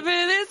 whatever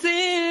this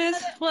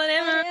is,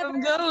 whatever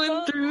I'm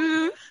going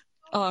through.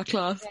 Oh,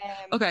 class.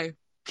 Okay,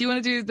 do you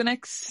want to do the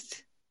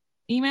next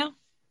email?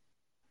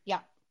 Yeah.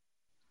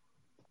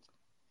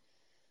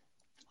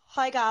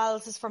 Hi,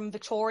 gals. This is from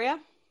Victoria.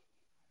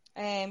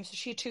 So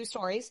she had 2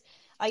 stories.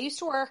 I used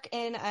to work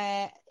in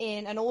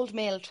an old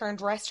mill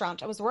turned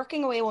restaurant. I was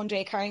working away one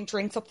day carrying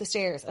drinks up the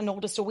stairs and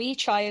noticed a wee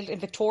child in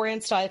Victorian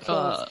style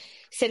clothes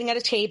sitting at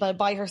a table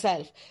by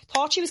herself.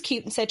 Thought she was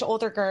cute and said to the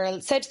other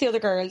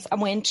girls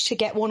and went to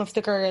get one of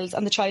the girls,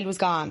 and the child was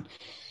gone.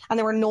 And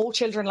there were no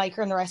children like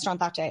her in the restaurant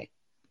that day.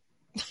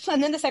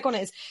 And then the second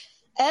one is,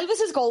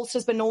 Elvis's ghost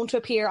has been known to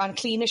appear on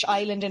Cleanish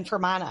Island in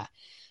Fermanagh.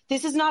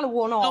 This is not a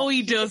one-off. No,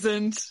 he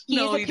doesn't. He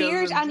has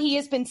appeared and he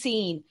has been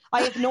seen.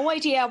 I have no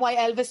idea why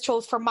Elvis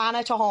chose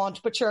Fermanagh to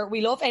haunt, but sure,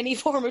 we love any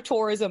form of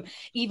tourism,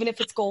 even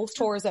if it's ghost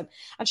tourism.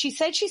 And she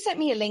said she sent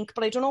me a link,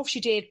 but I don't know if she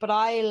did, but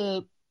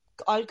I'll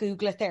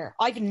Google it there.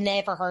 I've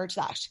never heard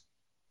that.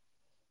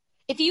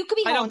 If you could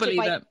be haunted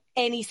by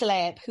any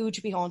celeb, who would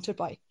you be haunted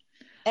by?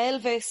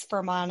 Elvis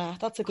Fermanagh.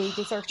 That's a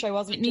Google search. I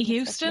wasn't. Whitney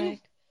Houston?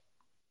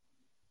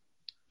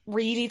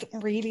 Really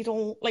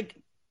don't like.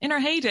 In her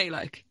heyday,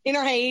 like. In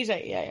her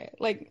heyday, yeah.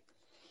 Like,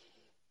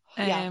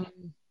 yeah.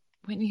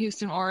 Whitney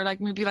Houston, or like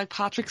maybe like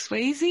Patrick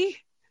Swayze?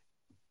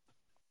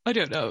 I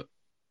don't know.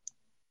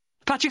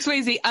 Patrick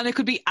Swayze, and it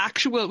could be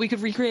actual, we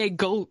could recreate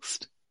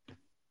Ghost.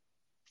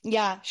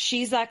 Yeah,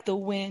 she's like the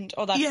wind.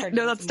 Oh, that's Dirty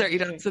that's Dirty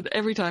Dancing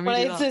every time.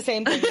 But it's the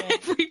same thing. Yeah.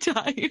 Every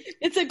time.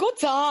 It's a good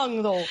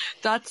song, though.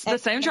 That's the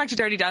soundtrack to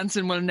Dirty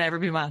Dancing will never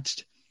be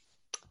matched.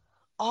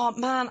 Oh,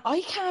 man,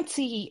 I can't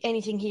see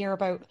anything here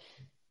about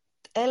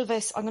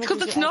Elvis. I'm going to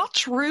because it's not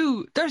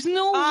true. There's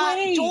no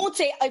way. Don't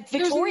say.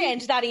 Victoria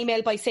ended that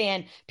email by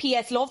saying,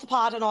 "P.S. Love the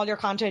pod and all your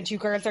content. You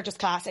girls are just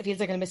class. It feels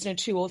like I'm missing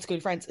 2 old school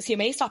friends. So you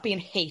may stop being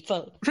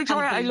hateful."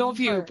 Victoria, I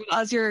love you, but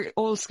as your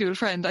old school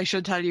friend, I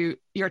should tell you,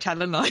 you're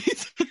telling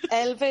lies.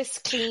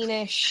 Elvis,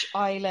 Cleanish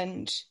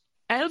Island.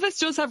 Elvis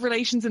does have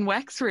relations in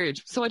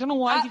Wexford, so I don't know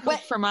why he goes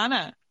for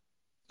Fermanagh.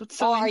 That's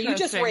so are you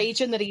just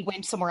raging that he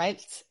went somewhere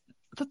else?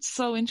 That's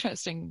so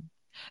interesting.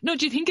 No,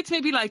 do you think it's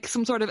maybe like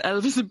some sort of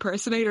Elvis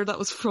impersonator that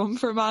was from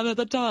Fermanagh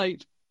that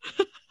died?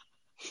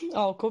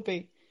 Oh, could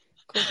be.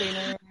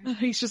 No.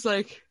 He's just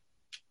like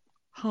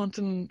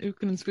haunting,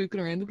 ooking and spooking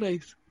around the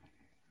place.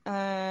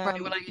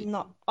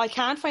 No, I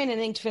can't find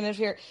anything definitive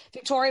here.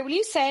 Victoria, will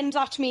you send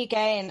that to me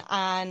again?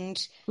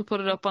 And we'll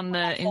put it up on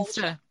the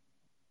Insta.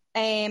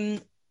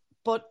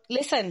 But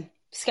listen,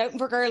 Scouting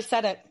for Girls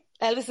said it.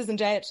 Elvis isn't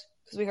dead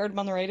because we heard him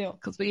on the radio.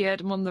 But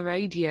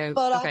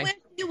okay. I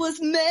will It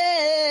was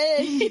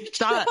me.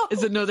 That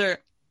is another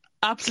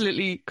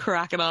absolutely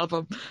cracking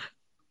album.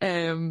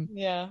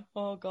 Yeah.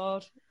 Oh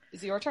God.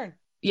 Is it your turn?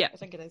 Yeah. I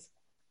think it is.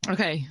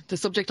 Okay. The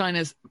subject line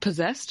is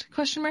possessed? ?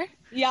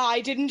 Yeah,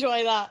 I did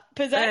enjoy that.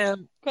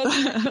 Possessed?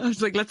 I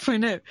was like, let's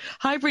find out.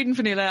 Hi, Breed and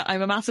Fanula.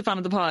 I'm a massive fan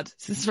of the pod.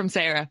 This is from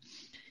Sarah.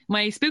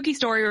 My spooky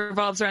story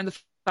revolves around the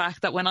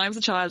fact that when I was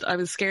a child, I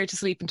was scared to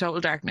sleep in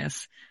total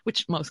darkness,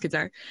 which most kids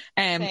are.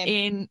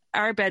 In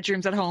our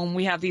bedrooms at home,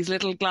 we have these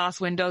little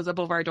glass windows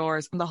above our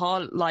doors, and the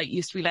hall light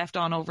used to be left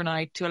on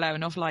overnight to allow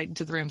enough light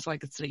into the room so I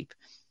could sleep.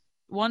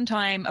 One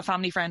time, a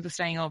family friend was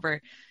staying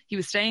over. He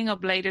was staying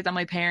up later than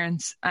my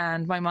parents,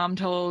 and my mom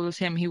told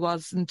him he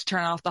wasn't to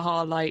turn off the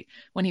hall light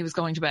when he was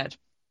going to bed.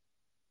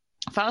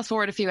 Fast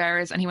forward a few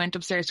hours, and he went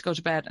upstairs to go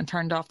to bed and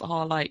turned off the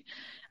hall light.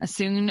 As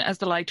soon as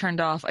the light turned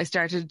off, I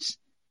started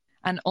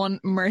an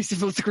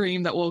unmerciful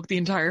scream that woke the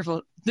entire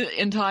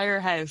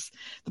house.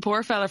 The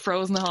poor fella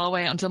froze in the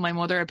hallway until my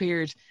mother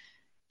appeared.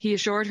 He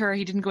assured her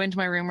he didn't go into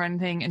my room or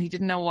anything, and he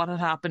didn't know what had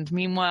happened.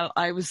 Meanwhile,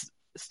 I was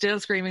still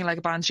screaming like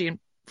a banshee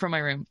from my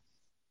room.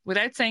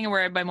 Without saying a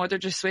word, my mother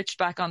just switched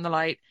back on the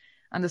light,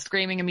 and the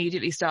screaming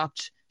immediately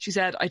stopped. She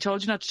said, "I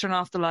told you not to turn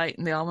off the light,"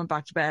 and they all went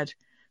back to bed.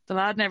 The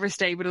lad never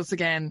stayed with us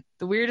again.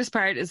 The weirdest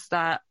part is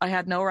that I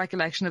had no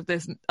recollection of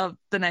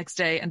the next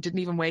day and didn't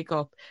even wake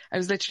up. I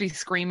was literally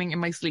screaming in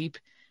my sleep.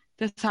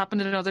 This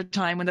happened another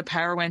time when the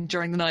power went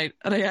during the night,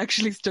 and I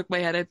actually stuck my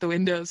head out the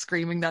window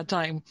screaming that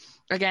time.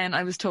 Again,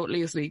 I was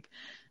totally asleep.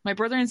 My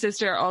brother and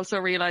sister also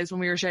realised when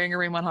we were sharing a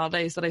room on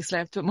holidays that I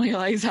slept with my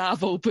eyes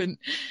half open.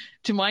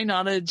 To my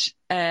knowledge,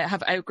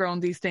 have outgrown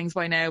these things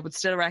by now, but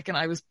still reckon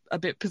I was a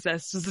bit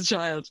possessed as a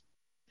child.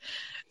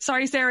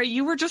 Sorry, Sarah,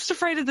 you were just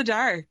afraid of the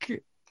dark.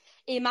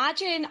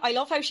 Imagine, I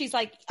love how she's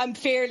like, I'm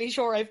fairly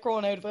sure I've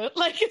grown out of it.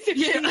 Like, as if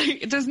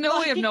she- There's no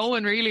way of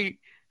knowing, really.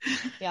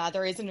 Yeah,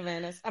 there isn't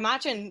awareness.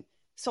 Imagine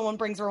someone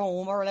brings her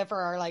home or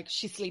whatever, or like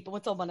she's sleeping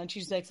with someone and she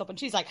just wakes up and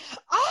she's like,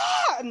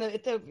 ah! And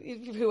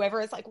whoever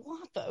is like,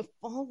 what the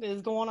fuck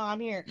is going on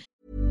here?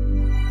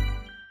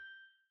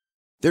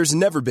 There's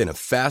never been a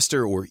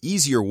faster or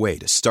easier way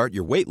to start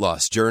your weight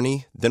loss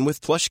journey than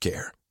with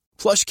PlushCare.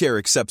 PlushCare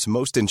accepts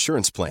most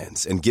insurance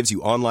plans and gives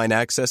you online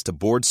access to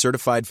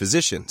board-certified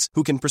physicians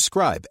who can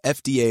prescribe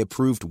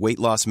FDA-approved weight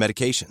loss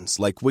medications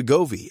like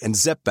Wegovy and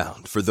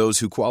Zepbound for those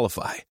who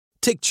qualify.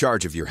 Take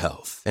charge of your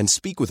health and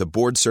speak with a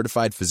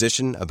board-certified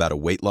physician about a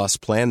weight loss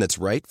plan that's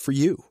right for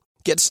you.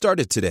 Get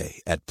started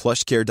today at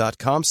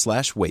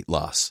plushcare.com/weight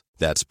loss.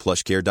 That's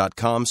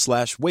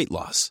plushcare.com/weight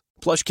loss.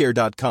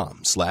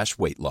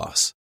 plushcare.com/weight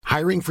loss.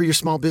 Hiring for your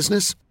small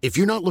business? If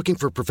you're not looking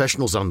for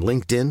professionals on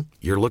LinkedIn,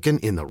 you're looking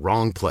in the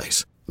wrong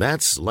place.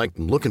 That's like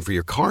looking for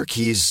your car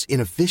keys in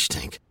a fish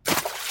tank.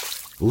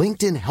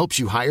 LinkedIn helps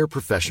you hire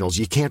professionals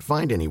you can't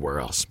find anywhere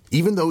else,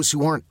 even those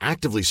who aren't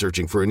actively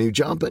searching for a new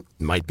job but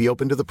might be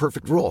open to the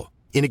perfect role.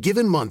 In a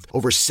given month,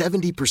 over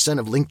 70%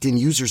 of LinkedIn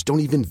users don't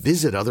even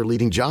visit other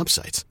leading job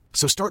sites.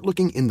 So start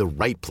looking in the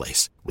right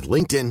place. With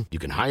LinkedIn, you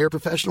can hire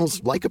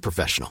professionals like a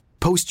professional.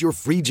 Post your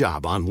free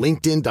job on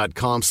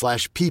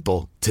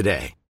linkedin.com/people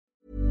today.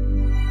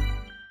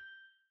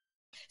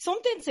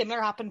 Something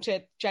similar happened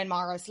to Jen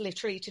Morris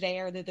literally today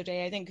or the other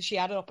day. I think she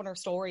added up on her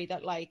story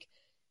that like,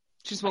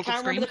 She just I woke up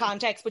can't remember the screaming.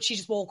 context, but she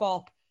just woke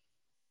up.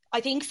 I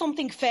think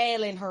something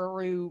fell in her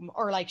room,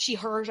 or like she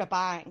heard a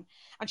bang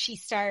and she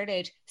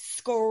started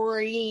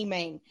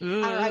screaming.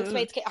 And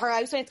her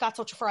housemates got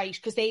such a fright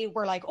because they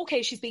were like,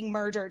 okay, she's being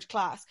murdered,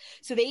 class.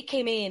 So they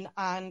came in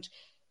and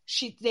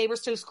they were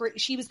still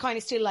she was kind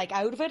of still like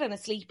out of it and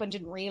asleep and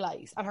didn't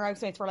realise. And her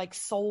housemates were like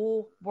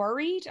so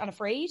worried and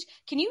afraid.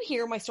 Can you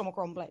hear my stomach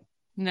rumbling?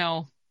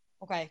 No.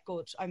 Okay,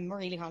 good. I'm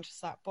really conscious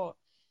of that, but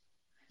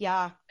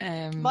yeah.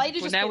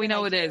 But now we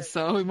know it is,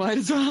 so we might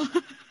as well.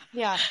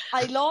 Yeah,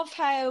 I love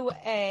how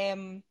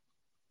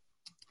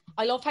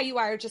you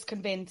are just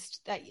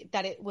convinced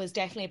that it was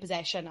definitely a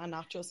possession and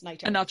not just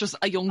nighttime. And not just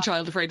a young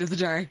child afraid of the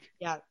dark.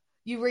 Yeah,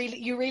 you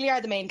really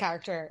are the main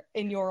character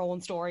in your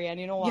own story, and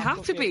you know what? You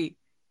have to be.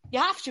 You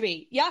have to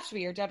be.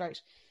 You're dead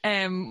right.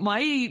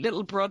 My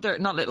little brother,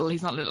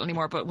 he's not little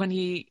anymore, but when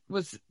he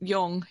was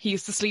young, he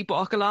used to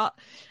sleepwalk a lot,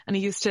 and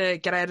he used to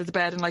get out of the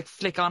bed and like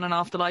flick on and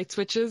off the light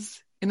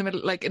switches in the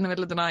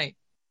middle of the night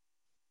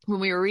when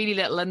we were really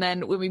little. And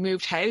then when we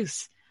moved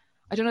house,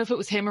 I don't know if it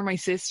was him or my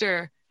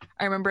sister,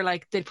 I remember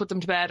like they'd put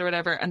them to bed or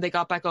whatever, and they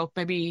got back up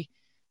maybe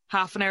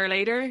half an hour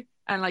later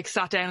and like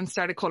sat down and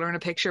started colouring a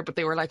picture, but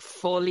they were like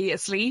fully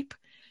asleep.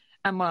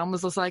 And Mom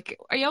was just like,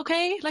 "Are you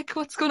okay? Like,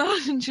 what's going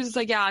on?" And she was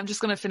like, "Yeah, I'm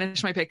just going to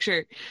finish my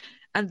picture."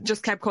 And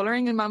just kept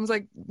colouring. And Mom was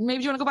like, "Maybe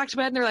do you want to go back to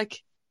bed?" And they're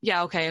like,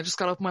 "Yeah, okay." I just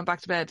got up and went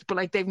back to bed. But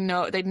like they'd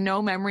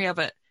no memory of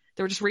it.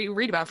 They were just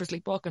really bad for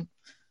sleepwalking.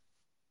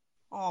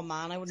 Oh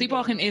man, I wouldn't.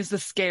 Sleepwalking is the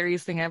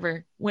scariest thing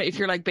ever. If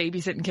you're like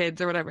babysitting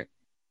kids or whatever.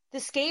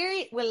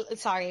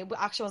 Sorry, it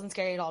actually wasn't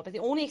scary at all. But the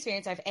only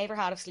experience I've ever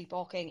had of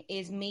sleepwalking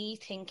is me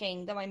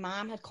thinking that my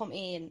mom had come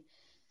in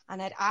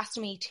and had asked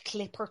me to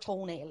clip her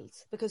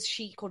toenails because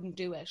she couldn't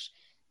do it.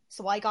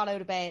 So I got out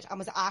of bed and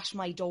was at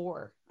my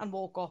door and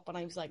woke up and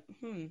I was like,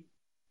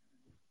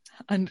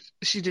 And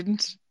she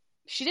didn't?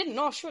 She didn't.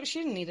 No, she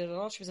didn't need it at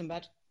all. She was in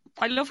bed.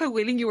 I love how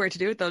willing you were to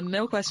do it, though.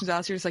 No questions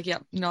asked. You're just like, yeah,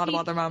 not a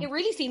bother, mum. It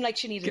really seemed like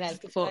she needed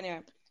help.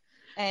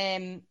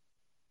 Anyway.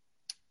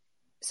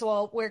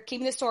 So we're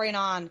keeping this story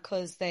on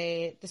because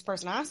this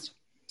person asked.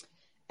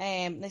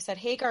 They said,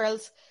 "Hey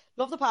girls,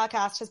 love the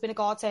podcast. Has been a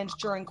godsend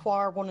during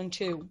Quar 1 and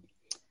 2.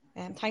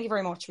 Thank you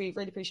very much. We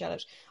really appreciate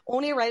it.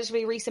 Only a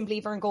relatively recent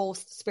believer in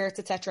ghosts, spirits,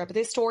 etc. But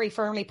this story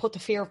firmly put the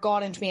fear of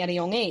God into me at a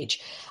young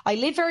age. I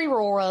live very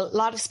rural, a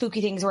lot of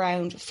spooky things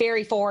around,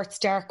 fairy forts,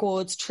 dark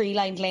woods,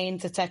 tree-lined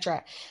lanes,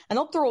 etc. And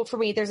up the road from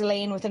me, there's a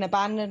lane with an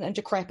abandoned and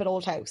decrepit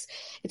old house.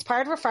 It's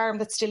part of a farm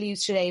that's still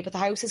used today, but the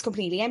house is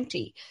completely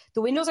empty.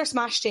 The windows are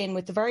smashed in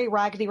with the very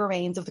raggedy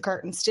remains of the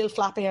curtains still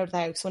flapping out of the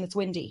house when it's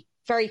windy.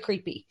 Very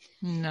creepy.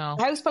 No.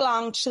 The house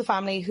belonged to the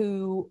family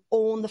who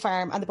owned the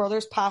farm, and the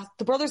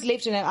brothers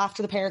lived in it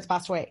after the parents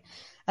passed away.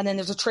 And then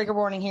there's a trigger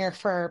warning here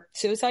for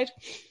suicide.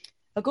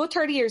 A good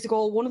 30 years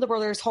ago, one of the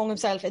brothers hung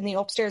himself in the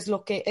upstairs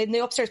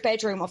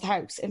bedroom of the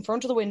house, in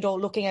front of the window,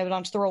 looking out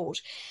onto the road.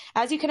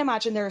 As you can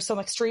imagine, there is some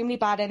extremely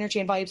bad energy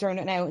and vibes around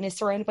it now, and is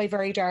surrounded by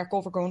very dark,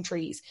 overgrown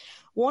trees.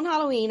 One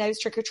Halloween, I was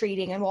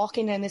trick-or-treating and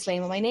walking down this lane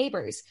with my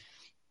neighbours.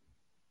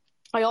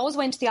 I always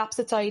went to the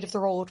opposite side of the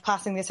road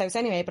passing this house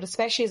anyway, but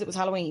especially as it was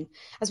Halloween.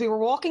 As we were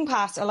walking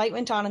past, a light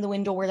went on in the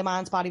window where the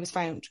man's body was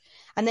found.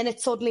 And then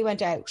it suddenly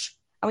went out.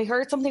 And we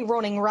heard something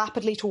running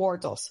rapidly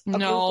towards us. A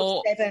group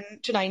of 7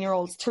 to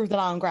 9-year-olds through the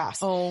long grass.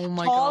 Oh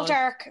my God. Tall,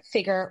 dark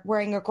figure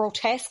wearing a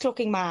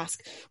grotesque-looking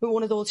mask with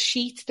one of those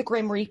sheets the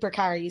Grim Reaper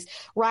carries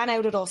ran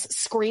out at us,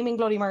 screaming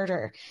bloody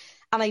murder.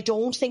 And I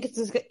don't think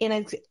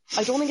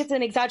it's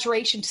an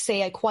exaggeration to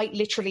say I quite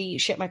literally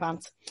shit my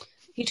pants.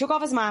 He took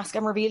off his mask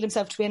and revealed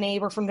himself to be a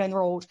neighbour from down the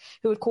road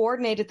who had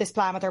coordinated this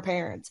plan with their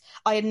parents.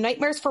 I had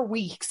nightmares for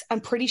weeks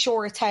and pretty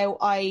sure it's how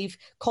I've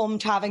come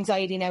to have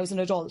anxiety now as an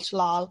adult,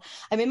 lol.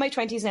 I'm in my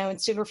 20s now and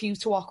still refuse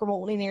to walk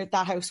remotely near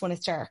that house when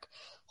it's dark.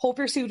 Hope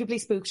you're suitably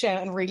spooked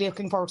out and really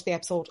looking forward to the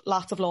episode.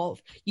 Lots of love.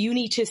 You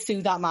need to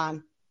sue that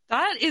man.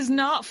 That is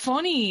not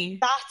funny.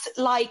 That's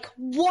like,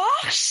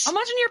 what?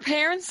 Imagine your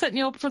parents setting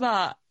you up for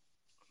that.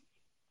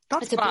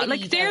 That's bad.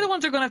 Like, they're the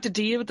ones who are going to have to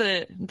deal with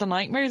the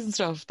nightmares and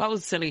stuff. That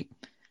was silly.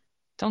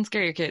 Don't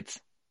scare your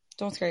kids.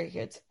 Don't scare your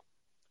kids.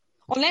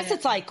 Unless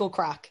it's like, go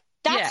crack.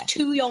 That's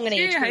too young an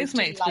age. Scare your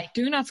housemates, but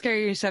do not scare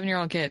your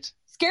 7-year-old kid.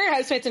 Scare your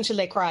housemates until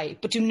they cry,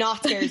 but do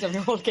not scare your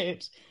 7-year-old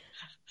kid.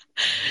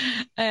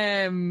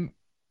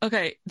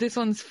 Okay, this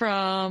one's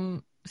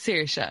from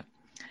Saoirse.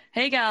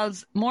 Hey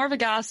gals, more of a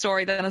gas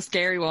story than a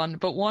scary one,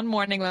 but one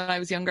morning when I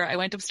was younger, I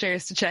went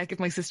upstairs to check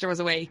if my sister was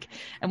awake,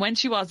 and when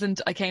she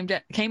wasn't, I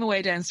came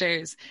away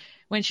downstairs.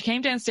 When she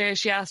came downstairs,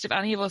 she asked if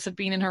any of us had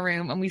been in her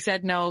room, and we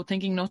said no,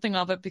 thinking nothing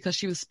of it because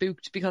she was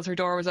spooked because her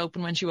door was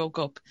open when she woke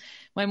up.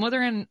 My mother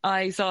and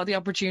I saw the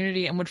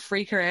opportunity and would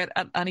freak her out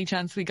at any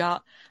chance we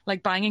got,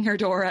 like banging her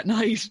door at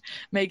night,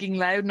 making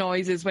loud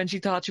noises when she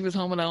thought she was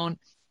home alone,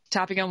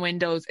 tapping on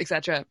windows,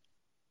 etc.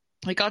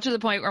 I got to the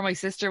point where my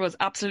sister was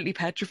absolutely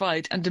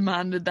petrified and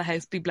demanded the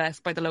house be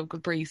blessed by the local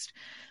priest.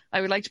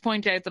 I would like to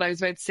point out that I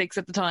was about 6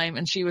 at the time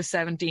and she was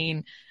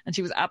 17, and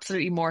she was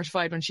absolutely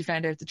mortified when she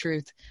found out the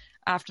truth,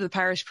 after the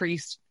parish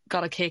priest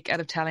got a kick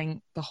out of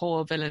telling the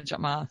whole village at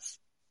mass.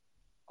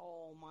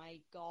 Oh my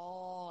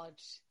God.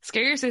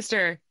 Scare your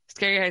sister,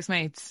 scare your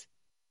housemates,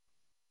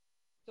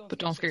 but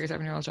don't scare your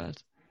 7-year-old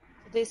child.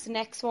 This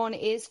next one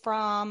is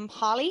from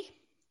Holly.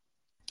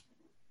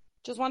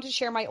 Just wanted to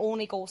share my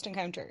only ghost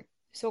encounter.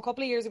 So a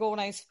couple of years ago when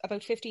I was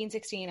about 15,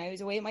 16, I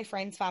was away with my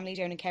friend's family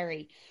down in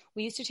Kerry.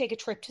 We used to take a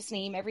trip to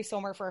Sneem every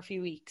summer for a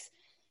few weeks.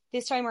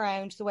 This time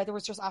around, the weather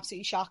was just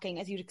absolutely shocking,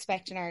 as you'd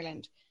expect in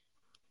Ireland.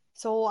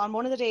 So on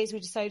one of the days, we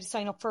decided to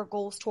sign up for a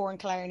ghost tour in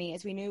Killarney,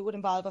 as we knew it would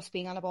involve us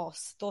being on a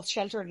bus, thus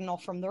sheltered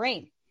enough from the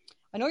rain.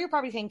 I know you're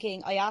probably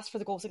thinking, I asked for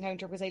the ghost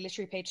encounter because I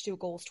literally paid to do a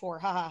ghost tour,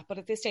 haha. But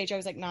at this stage, I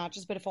was like, nah,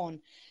 just a bit of fun.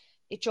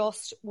 It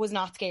just was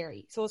not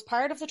scary. So as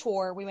part of the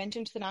tour, we went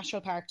into the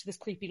national park to this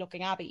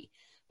creepy-looking abbey.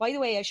 By the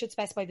way, I should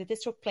specify that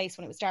this took place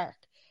when it was dark.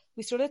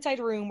 We stood outside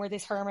a room where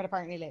this hermit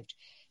apparently lived.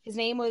 His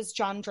name was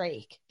John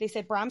Drake. They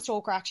said Bram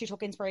Stoker actually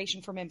took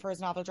inspiration from him for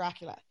his novel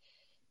Dracula.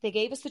 They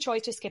gave us the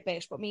choice to skip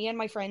it, but me and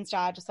my friend's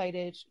dad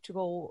decided to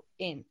go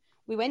in.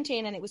 We went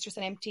in and it was just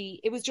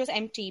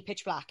empty,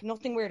 pitch black.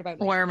 Nothing weird about it.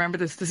 Oh, I remember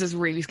this. This is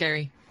really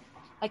scary.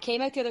 I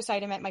came out the other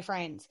side and met my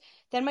friends.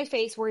 Then my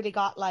face really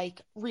got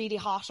really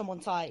hot on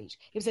one side.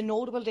 It was a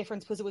notable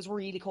difference because it was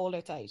really cold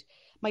outside.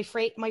 My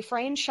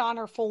friend shone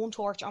her phone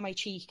torch on my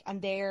cheek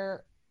and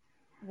there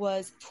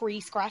was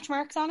 3 scratch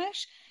marks on it.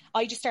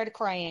 I just started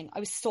crying. I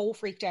was so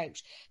freaked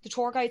out. The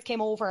tour guides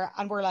came over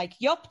and were like,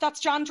 yup, that's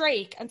John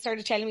Drake, and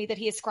started telling me that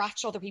he has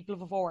scratched other people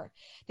before.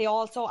 They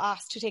also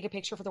asked to take a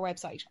picture for their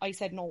website. I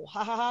said no.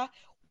 Ha ha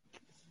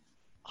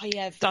ha.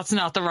 That's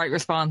not the right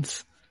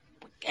response.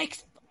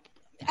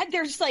 And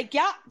they're just like,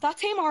 yeah,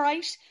 that's him, all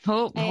right.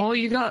 Oh,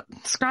 you got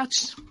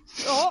scratched.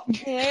 Oh,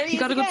 there he is. You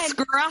got a good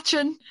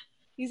scratching.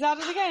 He's at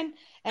it again.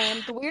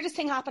 The weirdest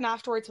thing happened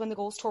afterwards when the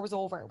ghost tour was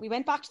over. We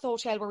went back to the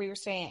hotel where we were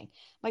staying.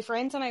 My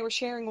friends and I were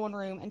sharing one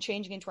room and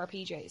changing into our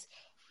PJs.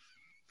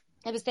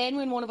 It was then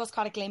when one of us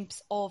caught a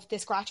glimpse of the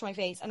scratch on my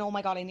face, and oh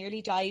my God, I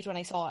nearly died when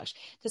I saw it.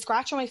 The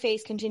scratch on my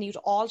face continued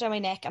all down my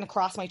neck and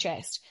across my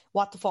chest.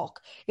 What the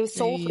fuck? It was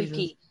so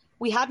freaky.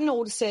 We hadn't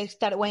noticed it,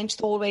 that it went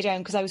the whole way down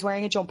because I was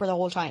wearing a jumper the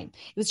whole time.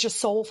 It was just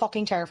so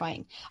fucking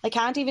terrifying. I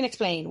can't even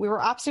explain. We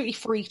were absolutely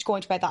freaked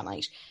going to bed that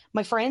night.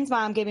 My friend's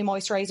mom gave me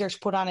moisturiser to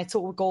put on it so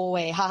it would go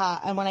away.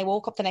 Haha. And when I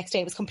woke up the next day,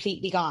 it was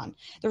completely gone.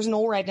 There was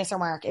no redness or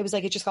mark. It was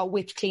like it just got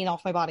whipped clean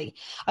off my body.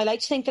 I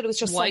like to think that it was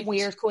just some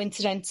weird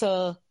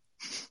coincidental...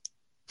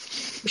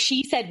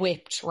 She said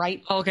whipped,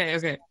 right?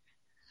 Okay.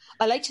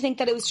 I like to think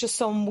that it was just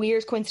some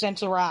weird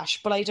coincidental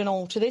rash, but I don't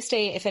know. To this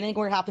day, if anything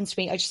weird happens to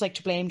me, I just like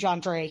to blame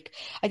John Drake.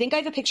 I think I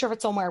have a picture of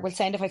it somewhere. We'll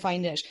send if I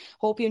find it.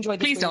 Hope you enjoyed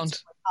this. Please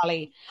don't.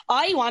 Holly.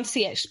 I want to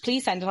see it.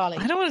 Please send it, Holly.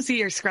 I don't want to see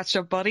your scratched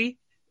up body.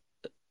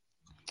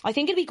 I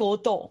think it'd be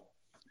good, though.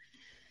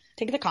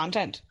 Think of the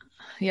content.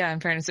 Yeah, in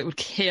fairness, it would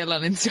kill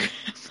on Instagram.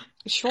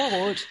 It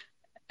sure would.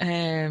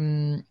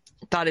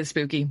 That is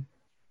spooky.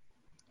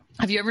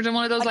 Have you ever done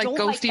one of those like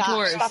ghosty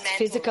tours? That's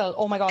physical.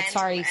 Oh my God,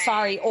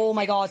 sorry. Oh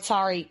my God,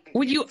 sorry.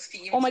 Would you?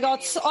 Oh my God.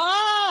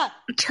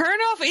 Turn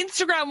off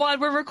Instagram while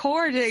we're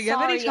recording.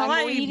 Sorry,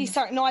 I'm really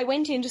sorry. No, I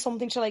went into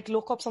something to like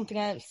look up something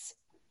else.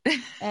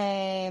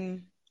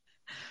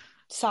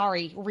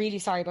 Sorry, really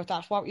sorry about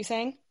that. What were you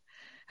saying?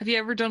 Have you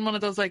ever done one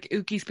of those like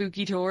ooky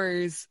spooky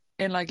tours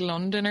in like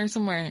London or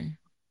somewhere?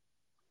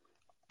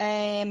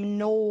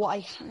 No,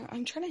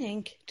 I'm trying to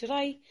think. Did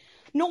I?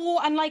 No,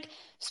 and like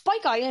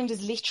Spike Island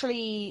is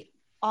literally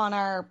on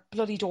our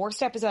bloody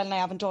doorstep as well, and I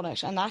haven't done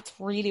it, and that's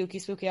really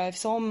ooky spooky. I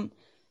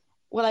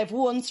have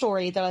one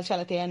story that I'll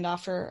tell at the end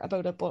after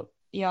about it, but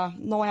yeah,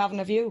 no, I haven't.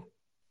 Have you?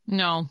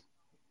 No.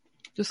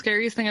 The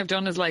scariest thing I've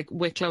done is like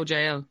Wicklow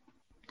Jail.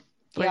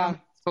 But yeah. I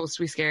think it's supposed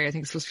to be scary. I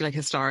think it's supposed to be like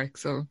historic,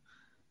 so.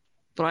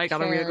 But I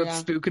got a real good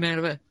spooking out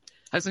of it.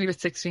 I was only about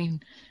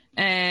 16.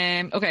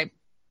 Okay,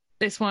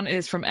 this one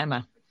is from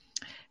Emma.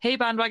 Hey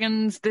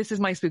bandwagons, this is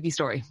my spooky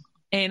story.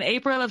 In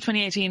April of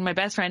 2018, my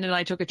best friend and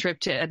I took a trip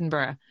to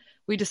Edinburgh.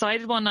 We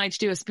decided one night to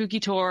do a spooky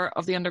tour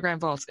of the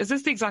underground vaults. Is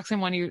this the exact same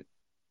one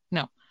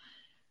No.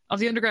 Of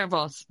the underground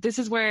vaults. This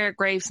is where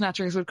grave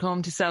snatchers would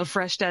come to sell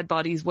fresh dead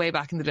bodies way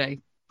back in the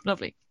day.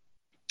 Lovely.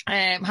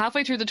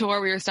 Halfway through the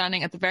tour, we were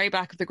standing at the very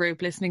back of the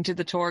group listening to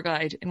the tour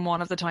guide in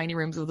one of the tiny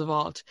rooms of the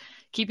vault.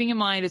 Keeping in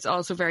mind it's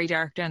also very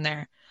dark down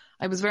there.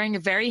 I was wearing a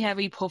very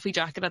heavy, puffy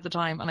jacket at the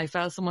time, and I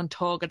felt someone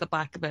tug at the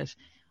back of it.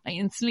 I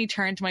instantly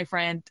turned to my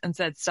friend and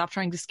said, "Stop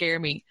trying to scare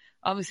me,"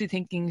 obviously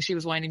thinking she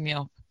was winding me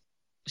up.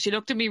 She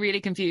looked at me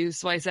really confused,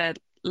 so I said,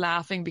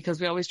 laughing because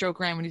we always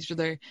joke around with each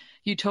other,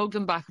 "You tugged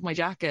them back of my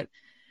jacket."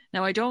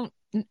 Now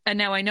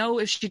I know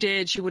if she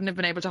did, she wouldn't have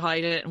been able to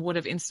hide it and would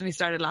have instantly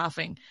started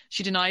laughing.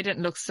 She denied it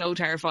and looked so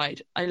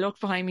terrified. I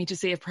looked behind me to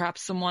see if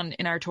perhaps someone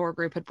in our tour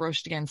group had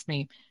brushed against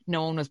me.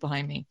 No one was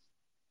behind me.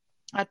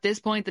 At this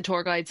point, the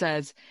tour guide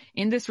says,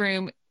 "In this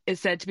room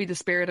is said to be the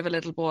spirit of a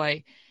little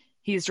boy.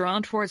 He is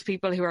drawn towards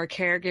people who are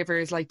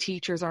caregivers like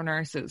teachers or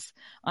nurses.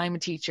 I'm a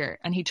teacher,"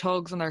 and he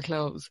tugs on their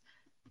clothes.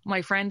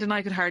 My friend and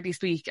I could hardly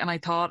speak, and I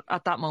thought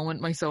at that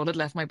moment my soul had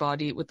left my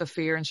body with the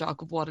fear and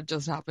shock of what had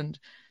just happened.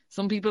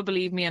 Some people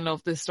believe me and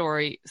love this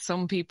story.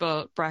 Some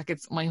people,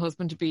 brackets, my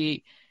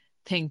husband-to-be,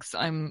 thinks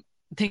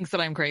that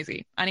I'm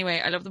crazy.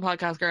 Anyway, I love the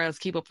podcast, girls.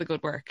 Keep up the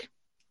good work.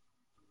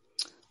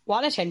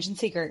 What attention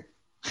seeker.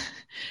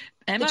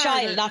 Emma, the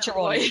child, not your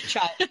own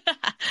child.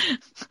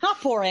 Not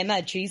poor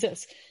Emma,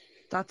 Jesus.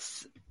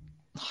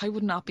 I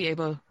would not be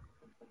able.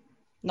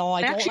 No,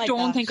 I actually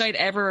don't think I'd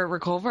ever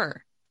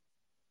recover.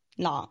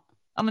 No.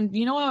 I mean,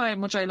 you know how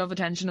much I love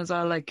attention as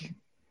well. Like,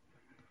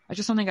 I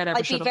just don't think I'd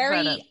ever shut up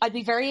about it. I'd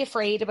be very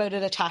afraid about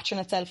it attaching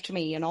itself to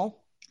me. You know,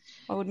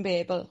 I wouldn't be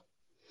able.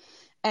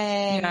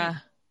 Yeah.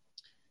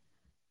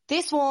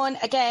 This one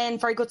again,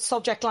 very good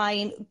subject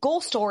line.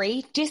 Ghost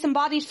story: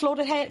 disembodied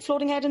floating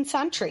head in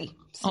Santry.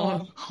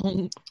 So,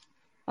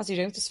 as you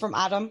do, this is from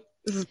Adam.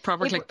 This is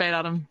proper clickbait,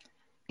 Adam.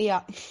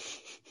 Yeah.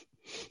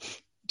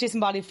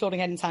 Disembodied floating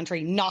head in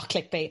Santry, not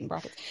clickbait in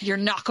brackets. You're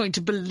not going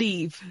to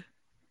believe.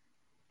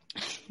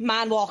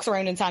 Man walks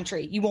around in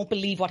Santry. You won't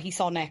believe what he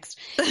saw next.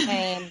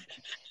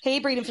 Hey,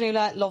 Breed and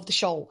Fanula, love the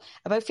show.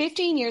 About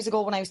 15 years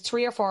ago when I was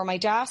 3 or 4, my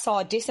dad saw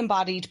a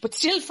disembodied but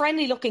still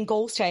friendly looking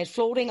ghost head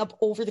floating up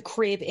over the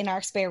crib in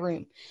our spare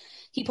room.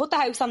 He put the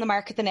house on the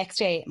market the next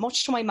day,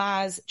 much to my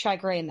ma's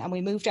chagrin, and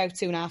we moved out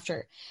soon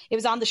after. It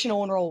was on the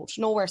Shannon Road,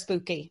 nowhere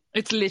spooky.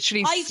 It's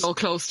literally so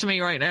close to me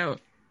right now.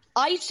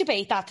 I'd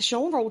debate that. The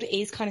Shannon Road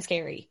is kind of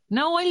scary.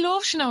 No, I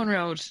love Shannon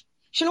Road.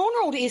 Shannon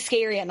Road is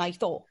scary at night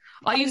though.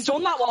 I've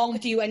done that walk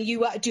with you and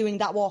you doing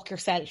that walk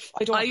yourself.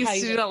 I used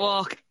to do that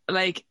walk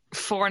like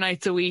 4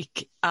 nights a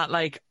week at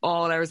like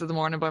all hours of the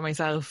morning by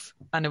myself,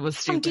 and it was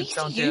stupid.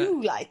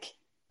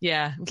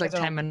 Yeah, it was like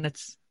 10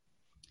 minutes.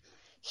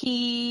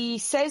 He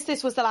says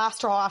this was the last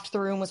straw after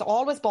the room was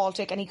always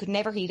Baltic and he could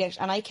never heat it,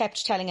 and I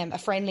kept telling him a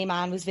friendly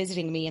man was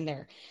visiting me in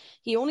there.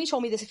 He only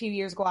told me this a few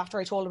years ago after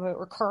I told him about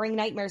recurring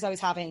nightmares I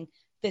was having.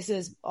 This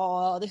is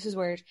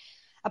weird.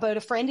 about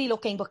a friendly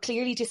looking but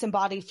clearly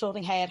disembodied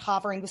floating head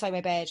hovering beside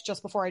my bed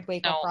just before I'd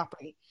wake up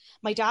properly.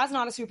 My dad's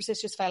not a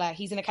superstitious fella.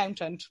 He's an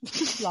accountant.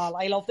 Lol,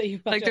 I love that you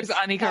like there's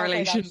any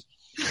correlation.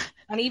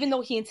 And even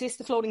though he insists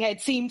the floating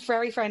head seemed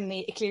very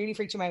friendly, it clearly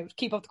freaked him out.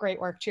 Keep up the great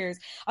work. Cheers.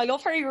 I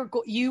love how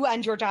you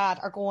and your dad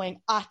are going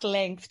at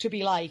length to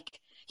be like,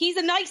 he's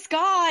a nice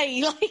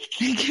guy. Like,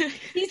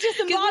 he's just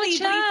embodied. Give him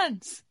a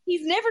chance.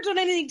 He's never done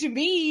anything to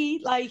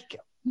me. Like,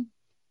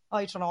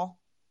 I don't know.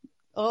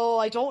 Oh,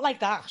 I don't like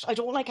that. I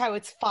don't like how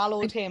it's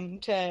followed him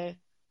to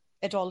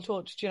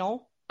adulthood, do you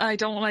know? I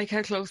don't like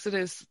how close it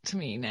is to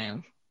me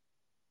now.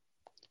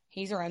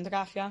 He's around the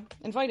gaff, yeah.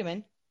 Invite him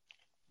in.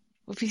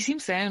 Well, if he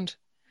seems sound.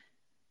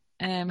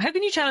 How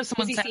can you tell if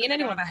someone's sound if they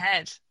don't have a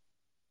head?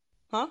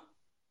 Huh?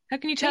 How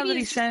can you tell that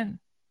he's sound?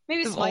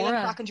 Maybe he's smiling,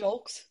 cracking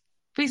jokes.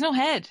 But he's no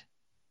head.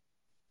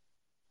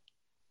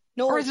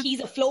 No, he's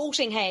a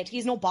floating head.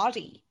 He's no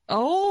body.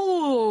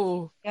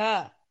 Oh.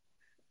 Yeah.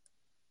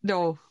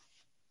 No.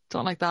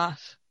 Don't like that.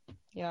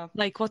 Yeah.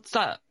 Like, what's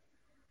that?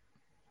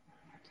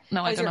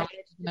 No, I don't know.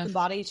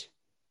 Disembodied.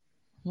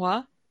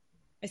 What?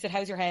 I said,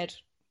 how's your head?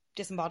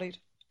 Disembodied.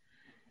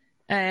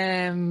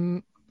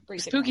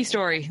 Spooky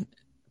story.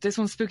 This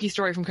one's spooky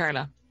story from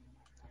Carla.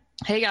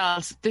 Hey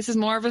gals, this is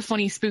more of a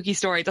funny spooky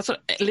story. That's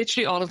what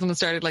literally all of them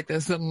started like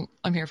this, and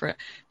I'm here for it.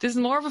 This is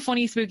more of a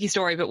funny spooky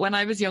story, but when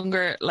I was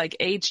younger, like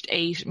aged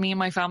 8, me and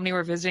my family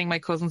were visiting my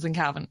cousins in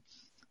Cavan.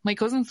 My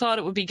cousin thought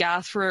it would be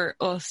gas for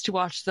us to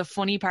watch the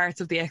funny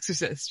parts of The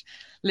Exorcist.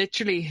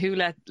 Literally, who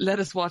let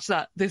us watch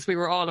that? We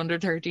were all under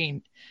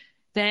 13.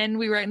 Then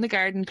we were out in the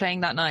garden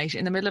playing that night.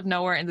 In the middle of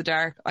nowhere in the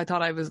dark, I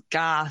thought I was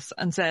gas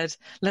and said,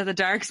 let the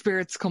dark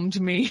spirits come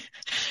to me.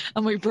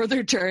 And my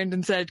brother turned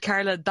and said,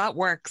 Carla, that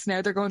works.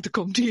 Now they're going to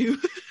come to you.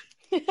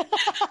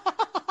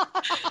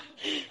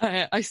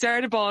 I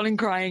started bawling,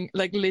 crying,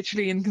 like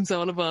literally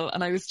inconsolable.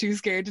 And I was too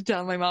scared to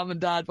tell my mom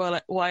and dad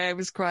why I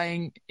was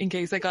crying in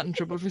case I got in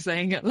trouble for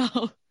saying it.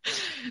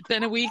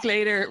 Then a week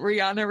later,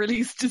 Rihanna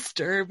released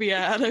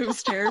Disturbia, and I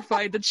was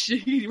terrified that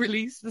she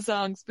released the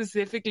song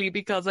specifically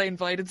because I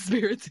invited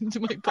spirits into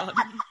my body.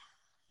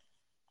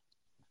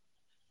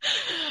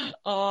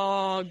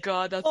 Oh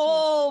God, that's...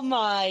 Oh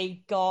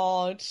my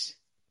God.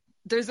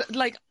 There's,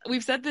 like,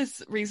 we've said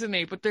this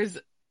recently, but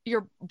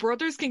your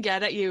brothers can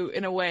get at you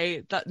in a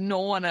way that no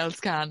one else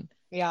can.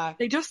 Yeah.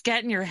 They just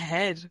get in your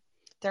head.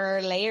 There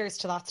are layers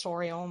to that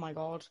story. Oh my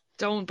God.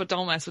 Don't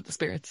mess with the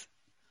spirits.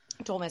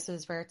 Don't mess with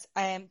the spirits.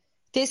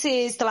 This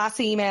is the last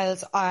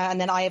emails,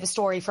 and then I have a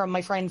story from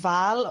my friend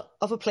Val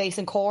of a place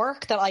in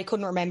Cork that I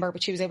couldn't remember,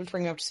 but she was able to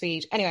bring me up to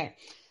speed. Anyway,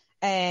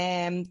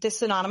 this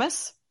is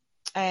anonymous,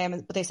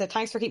 but they said,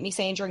 thanks for keeping me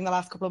sane during the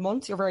last couple of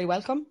months. You're very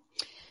welcome.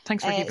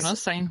 Thanks for keeping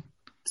us sane.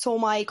 So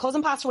my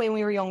cousin passed away when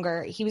we were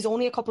younger. He was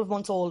only a couple of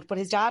months old, but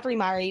his dad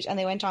remarried and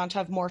they went on to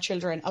have more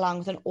children along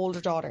with an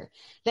older daughter.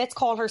 Let's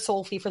call her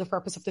Sophie for the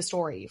purpose of the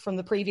story, from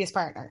the previous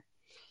partner.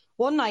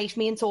 One night,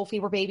 me and Sophie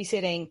were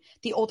babysitting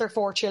the other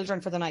 4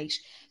 children for the night.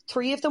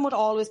 3 of them would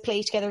always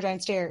play together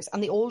downstairs,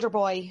 and the older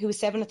boy, who was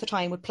 7 at the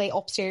time, would play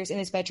upstairs in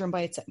his bedroom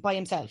by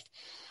himself.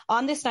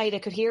 On this night, I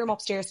could hear him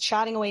upstairs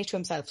chatting away to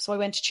himself, so I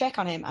went to check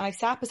on him, and I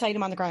sat beside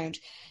him on the ground.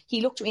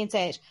 He looked at me and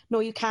said, "No,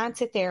 you can't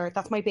sit there.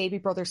 That's my baby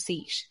brother's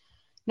seat."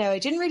 Now, I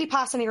didn't really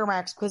pass any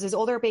remarks because his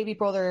other baby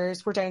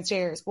brothers were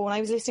downstairs, but when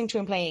I was listening to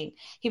him playing,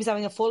 he was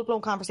having a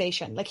full-blown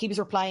conversation, like he was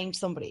replying to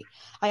somebody.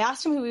 I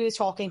asked him who he was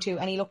talking to,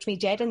 and he looked me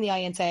dead in the eye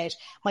and said,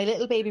 "My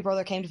little baby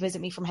brother came to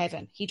visit me from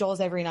heaven. He does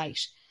every night."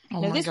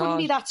 Now, this wouldn't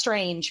be that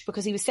strange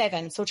because he was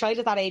 7, so a child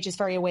at that age is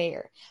very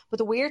aware. But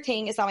the weird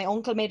thing is that my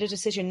uncle made a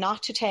decision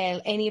not to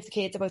tell any of the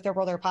kids about their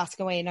brother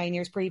passing away 9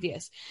 years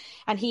previous.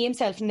 And he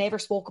himself never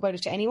spoke about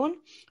it to anyone,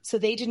 so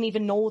they didn't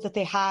even know that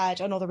they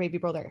had another baby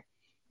brother.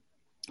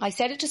 I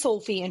said it to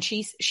Sophie, and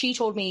she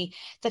told me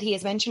that he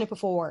has mentioned it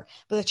before,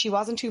 but that she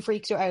wasn't too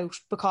freaked out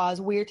because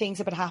weird things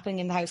have been happening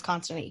in the house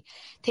constantly.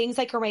 Things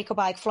like her makeup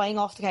bag flying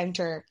off the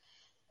counter,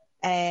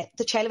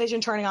 the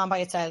television turning on by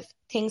itself,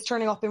 things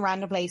turning up in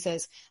random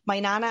places. My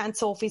nana and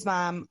Sophie's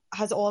mum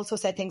has also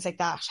said things like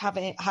that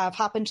have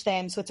happened to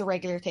them, so it's a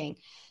regular thing.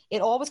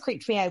 It always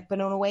creeped me out, but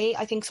in a way,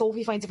 I think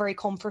Sophie finds it very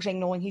comforting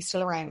knowing he's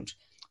still around.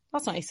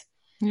 That's nice.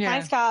 Yeah.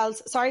 Thanks,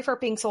 gals. Sorry for it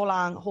being so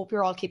long. Hope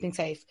you're all keeping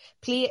safe.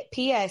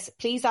 P.S.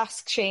 Please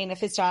ask Shane if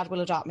his dad will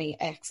adopt me.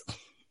 X.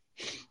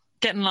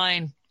 Get in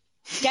line.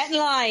 Get in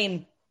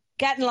line.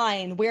 Get in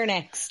line. We're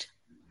next.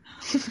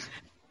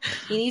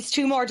 He needs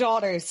 2 more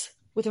daughters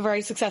with a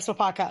very successful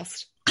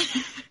podcast.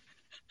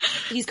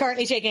 He's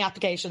currently taking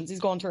applications. He's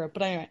going through it.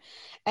 But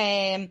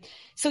anyway.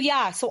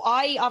 So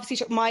I obviously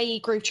took my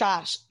group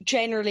chat.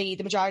 Generally,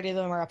 the majority of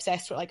them are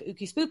obsessed with like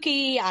Ookie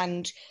Spooky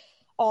and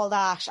all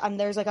that, and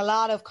there's like a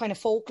lot of kind of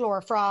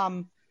folklore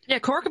from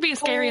Cork could be a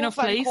scary enough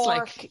place.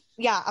 Like,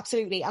 yeah,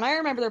 absolutely. And I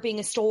remember there being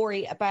a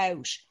story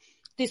about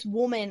this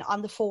woman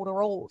on the Fota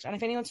Road, and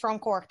if anyone's from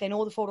Cork, they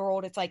know the Fota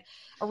Road. It's like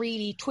a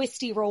really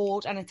twisty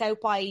road, and it's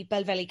out by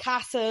Belvelly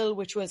Castle,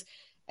 which was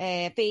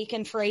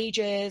vacant for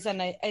ages,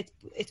 and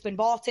it's been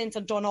bought since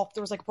and done up.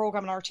 There was like a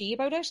programme on RTÉ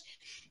about it.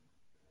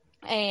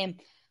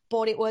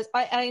 but it was,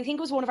 I think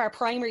it was one of our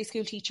primary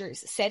school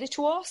teachers said it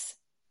to us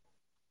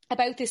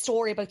about this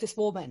story about this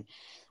woman,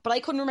 but I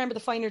couldn't remember the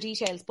finer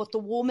details. But the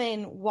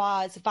woman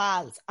was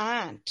Val's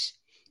aunt,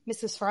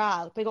 Mrs.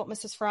 Farrell. Big up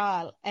Mrs.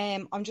 Farrell.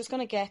 I'm just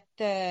going to get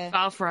the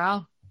Val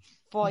Farrell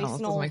voice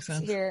notes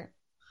here.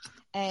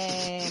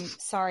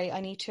 Sorry,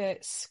 I need to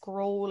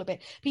scroll a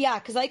bit. But yeah,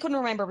 because I couldn't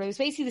remember, but it was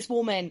basically this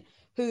woman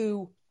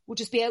who would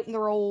just be out in the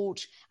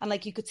road, and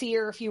like you could see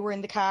her if you were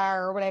in the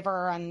car or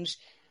whatever. And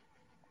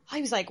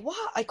I was like, what?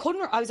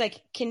 I was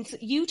like, can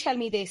you tell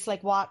me this,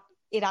 like what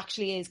it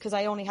actually is? Because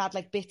I only had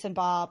like bits and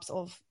bobs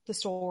of the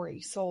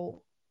story.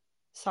 So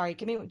sorry,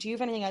 do you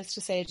have anything else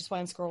to say just while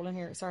I'm scrolling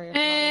here? Sorry, I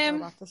don't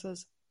know what this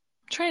is.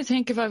 I'm trying to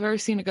think if I've ever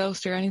seen a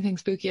ghost or anything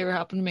spooky ever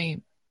happen to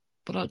me,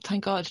 but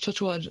thank God,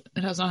 touch wood,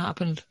 it has not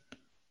happened.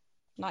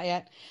 Not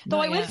yet. Though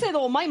I will say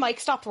though, my mic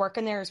stopped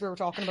working there as we were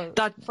talking about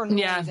that for no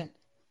reason.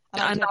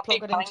 And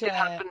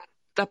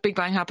that Big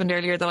Bang happened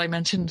earlier that I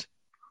mentioned.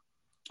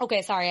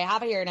 Okay, sorry, I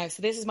have it here now.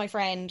 So this is my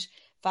friend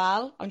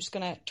Val. I'm just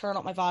going to turn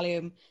up my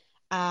volume.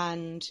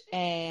 And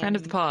friend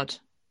of the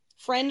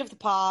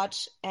pod.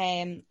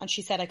 And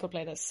she said I could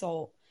play this.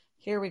 So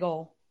here we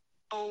go.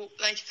 Oh,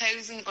 like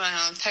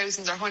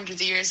thousands or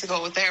hundreds of years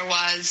ago, there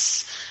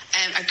was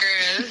a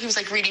girl who was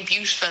like really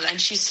beautiful, and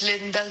she used to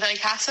live in Belvedere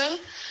Castle.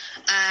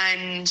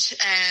 And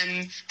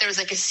there was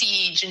like a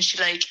siege, and she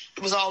like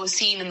was always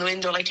seen in the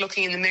window, like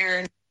looking in the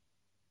mirror.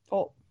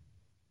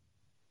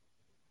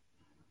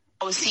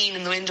 Always seen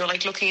in the window,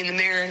 like looking in the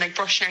mirror and like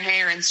brushing her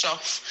hair and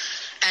stuff.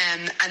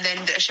 And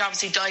then she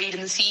obviously died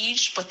in the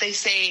siege. But they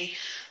say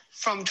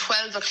from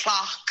 12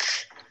 o'clock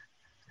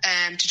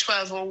to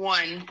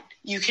 12:01,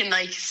 you can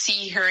like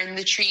see her in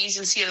the trees.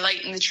 You'll see a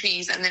light in the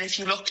trees. And then if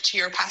you look to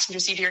your passenger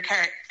seat of your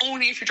car,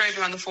 only if you're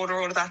driving on the photo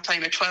road at that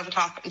time at 12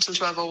 o'clock until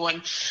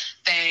 12:01,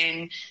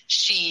 then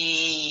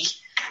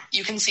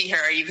you can see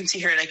her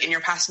like in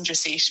your passenger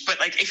seat. But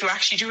like if you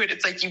actually do it,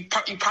 it's like you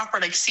proper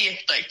like see it.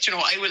 Like, you know,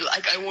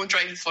 I won't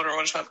drive the photo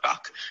road at 12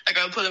 o'clock. Like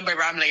I'll pull in by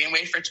Ramley and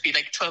wait for it to be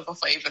like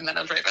 12:05, and then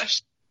I'll drive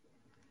it.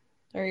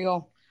 There you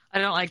go. I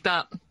don't like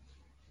that.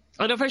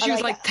 I don't know if she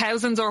was like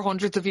thousands or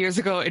hundreds of years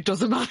ago. It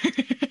doesn't matter.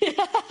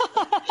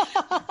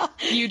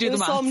 You do the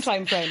math. Some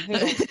time frame. Who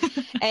knows?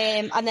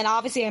 And then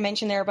obviously I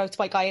mentioned there about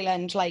Spike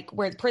Island, like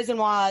where the prison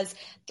was.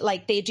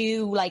 Like they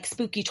do like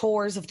spooky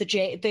tours of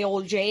the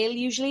old jail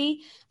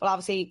usually, but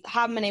obviously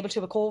haven't been able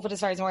to with COVID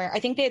as far as I'm aware. I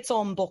think they had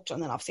some booked,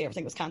 and then obviously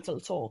everything was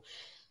cancelled. So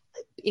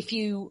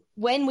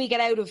when we get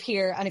out of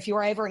here, and if you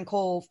are ever in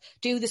Cove,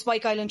 do the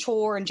Spike Island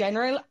tour in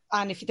general.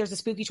 And if there's a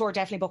spooky tour,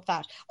 definitely book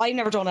that. I've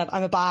never done it.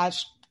 I'm a bad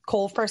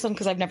Cove person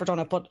because I've never done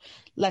it, but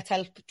let's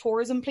help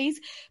tourism, please.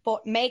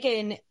 But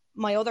Megan,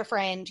 my other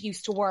friend,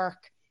 used to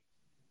work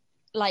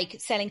like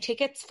selling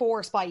tickets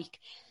for Spike,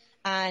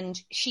 and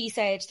she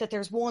said that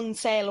there's one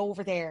cell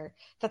over there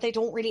that they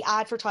don't really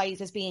advertise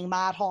as being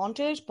mad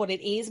haunted, but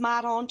it is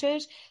mad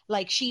haunted.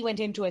 Like she went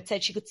into it,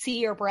 said she could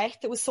see her breath.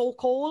 It was so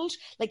cold,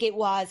 like it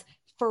was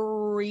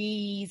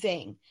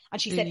freezing.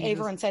 And she said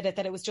everyone said it,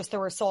 that it was just, there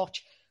were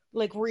such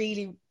like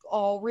really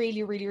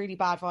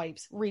bad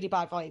vibes.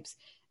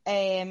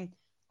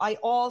 I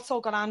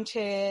also got on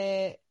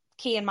to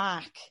Key and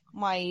Mac,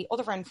 my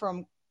other friend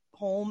from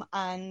home,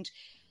 and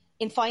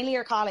in final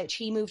year college,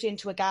 he moved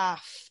into a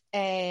gaff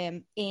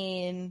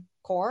in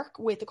Cork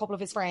with a couple of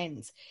his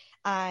friends,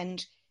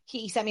 and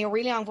he sent me a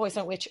really long voice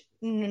note, which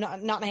not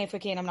in a halfway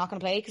Key, and I'm not going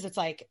to play because it's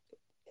like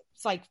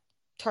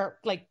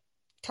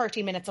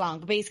 30 minutes long.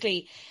 But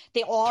basically,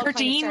 they all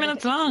 13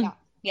 minutes long.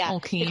 Yeah,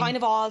 okay. They kind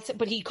of all,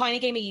 but he kind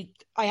of gave me,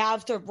 I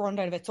have the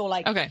rundown of it. So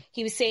like, okay.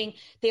 He was saying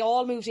they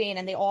all moved in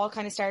and they all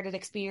kind of started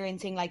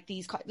experiencing like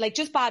these, like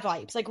just bad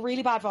vibes, like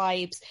really bad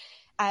vibes.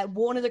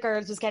 One of the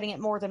girls was getting it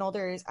more than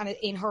others, and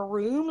in her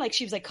room, like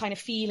she was like kind of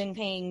feeling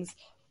things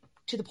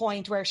to the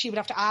point where she would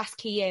have to ask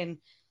Cian,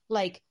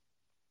 like,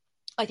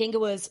 I think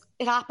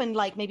it happened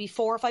like maybe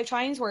 4 or 5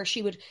 times where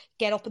she would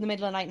get up in the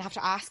middle of the night and have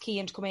to ask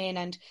Cian to come in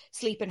and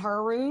sleep in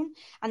her room.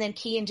 And then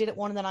Cian did it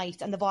one of the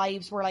nights and the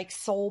vibes were like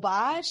so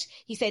bad.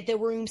 He said the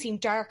room seemed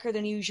darker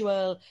than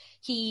usual.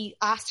 He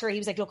asked her, he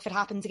was like, look, if it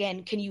happens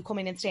again, can you come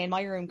in and stay in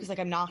my room? Because like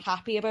I'm not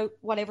happy about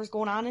whatever's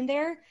going on in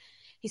there.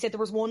 He said there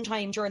was one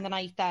time during the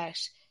night that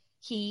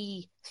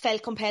he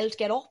felt compelled to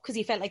get up because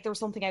he felt like there was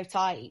something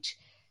outside.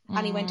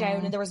 And he went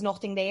down and there was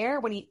nothing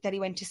there that he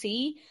went to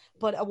see.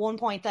 But at one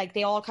point, like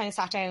they all kind of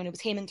sat down. It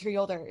was him and 3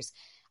 others.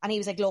 And he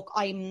was like, look,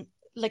 I don't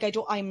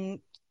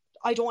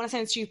want to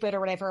sound stupid or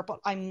whatever, but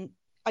I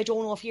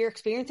don't know if you're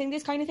experiencing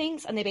this kind of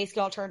things. And they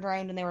basically all turned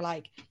around and they were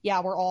like,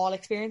 yeah, we're all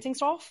experiencing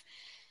stuff.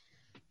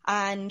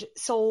 And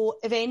so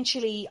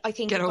eventually I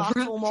think it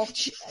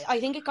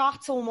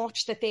got so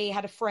much that they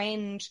had a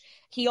friend.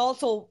 He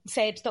also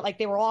said that like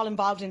they were all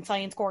involved in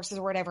science courses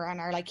or whatever and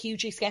are like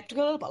hugely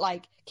skeptical, but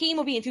like Cian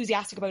would be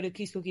enthusiastic about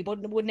it, spooky,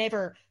 but would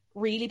never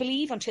really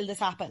believe until this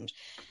happened.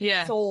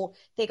 Yeah. So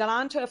they got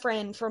on to a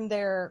friend from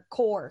their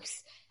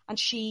course and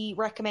she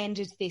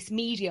recommended this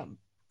medium.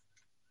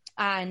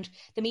 And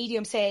the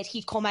medium said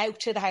he'd come out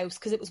to the house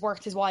because it was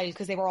worth his while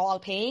because they were all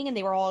paying and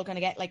they were all going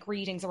to get like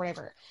readings or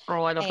whatever.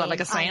 Oh, I love that,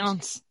 like a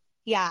seance.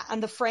 Yeah,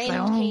 and the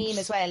friend came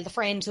as well, the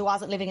friend who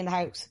wasn't living in the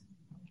house.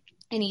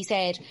 And he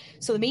said,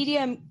 so the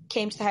medium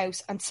came to the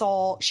house and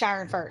saw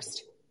Sharon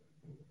first.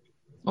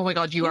 Oh my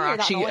God, you're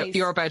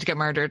about to get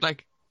murdered.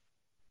 Like,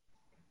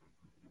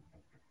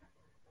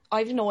 I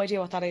have no idea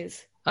what that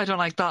is. I don't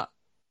like that.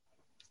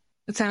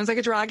 It sounds like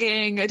a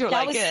dragging. I don't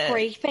like it. That was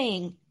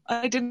scraping.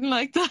 I didn't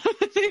like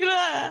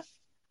that.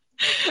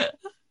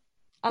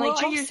 And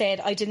I just said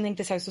I didn't think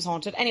this house was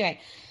haunted. Anyway,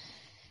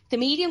 the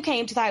medium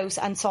came to the house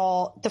and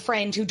saw the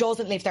friend who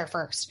doesn't live there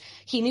first.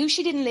 He knew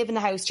she didn't live in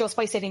the house just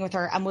by sitting with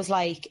her and was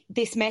like,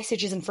 this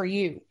message isn't for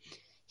you.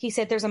 He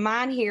said, there's a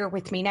man here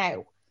with me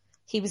now.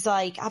 He was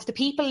like, have the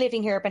people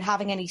living here been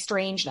having any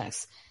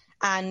strangeness?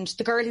 And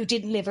the girl who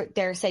didn't live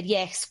there said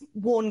yes.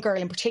 One girl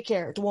in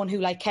particular, the one who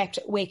like kept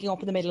waking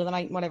up in the middle of the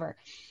night and whatever.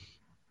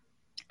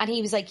 And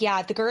he was like,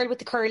 yeah, the girl with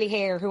the curly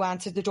hair who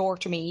answered the door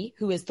to me,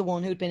 who is the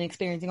one who'd been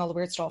experiencing all the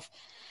weird stuff.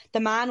 The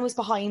man was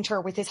behind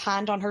her with his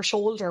hand on her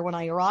shoulder when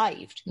I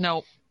arrived.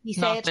 No. He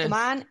said the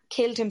man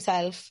killed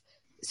himself.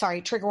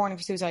 Sorry, trigger warning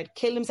for suicide.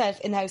 Killed himself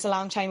in the house a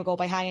long time ago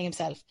by hanging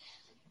himself.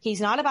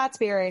 He's not a bad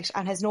spirit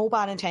and has no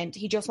bad intent.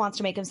 He just wants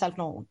to make himself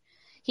known.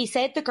 He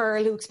said the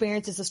girl who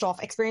experiences the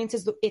stuff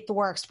experiences it the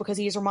worst because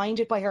he is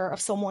reminded by her of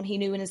someone he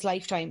knew in his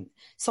lifetime,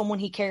 someone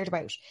he cared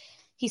about.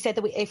 He said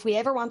that if we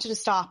ever wanted to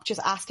stop, just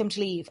ask him to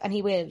leave, and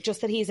he will,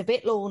 just that he's a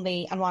bit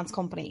lonely and wants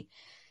company.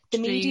 The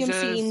medium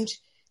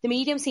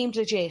seemed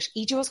legit.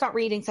 Each of us got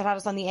readings that had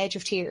us on the edge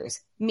of tears.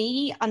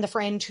 Me and the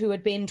friend who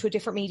had been to a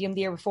different medium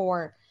the year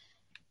before,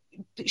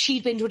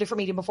 she'd been to a different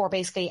medium before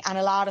basically, and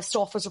a lot of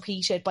stuff was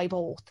repeated by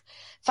both.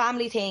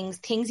 Family things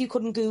you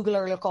couldn't Google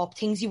or look up,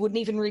 things you wouldn't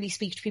even really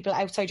speak to people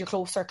outside your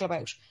close circle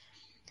about.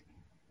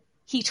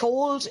 He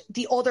told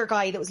the other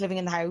guy that was living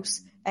in the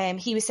house,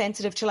 he was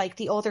sensitive to like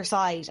the other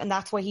side, and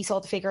that's why he saw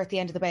the figure at the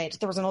end of the bed.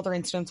 There was another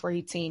instance where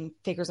he'd seen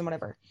figures and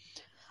whatever.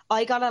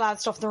 I got a lot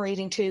of stuff in the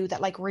reading too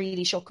that like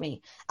really shook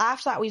me.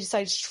 After that, we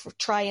decided to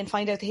try and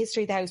find out the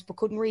history of the house, but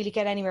couldn't really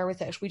get anywhere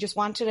with it. We just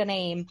wanted a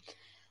name,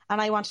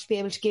 and I wanted to be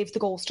able to give the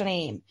ghost a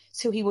name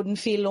so he wouldn't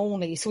feel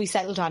lonely. So we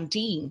settled on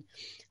Dean.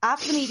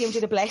 After the medium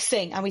did a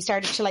blessing and we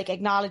started to like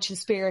acknowledge the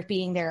spirit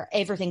being there,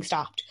 everything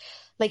stopped.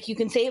 Like, you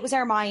can say it was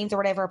our minds or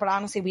whatever, but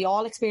honestly, we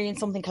all experienced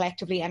something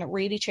collectively, and it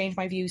really changed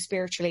my view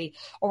spiritually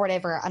or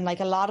whatever. And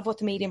like a lot of what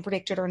the medium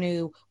predicted or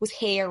knew was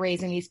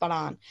hair-raisingly spot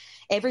on.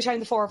 Every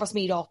time the four of us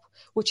meet up,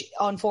 which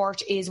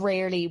unfortunately is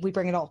rarely, we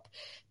bring it up.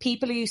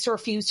 People used to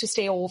refuse to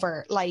stay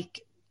over.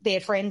 Like, they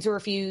had friends who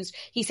refused.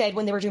 He said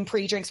when they were doing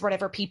pre-drinks or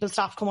whatever, people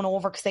stopped coming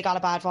over because they got a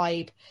bad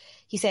vibe.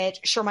 He said,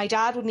 sure, my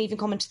dad wouldn't even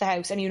come into the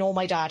house. And you know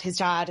my dad, his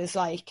dad is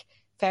like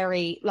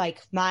very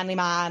like manly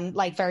man,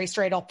 like very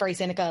straight up, very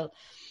cynical.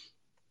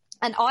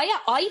 And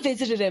I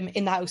visited him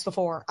in the house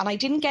before, and I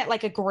didn't get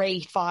like a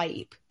great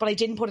vibe, but I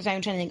didn't put it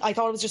down to anything. I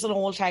thought it was just an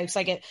old house,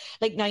 like a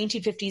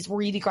 1950s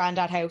really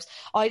granddad house.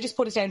 I just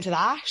put it down to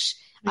that.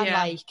 And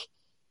like,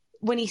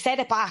 when he said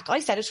it back, I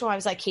said it to him, I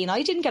was like, Keen,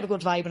 I didn't get a good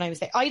vibe when I was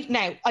there. I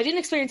didn't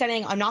experience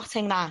anything. I'm not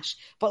saying that,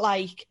 but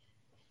like,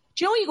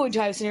 do you know when you go into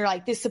a house and you're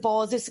like, this is a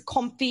buzz, this is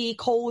comfy,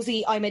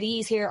 cozy, I'm at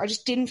ease here. I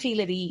just didn't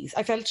feel at ease.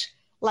 I felt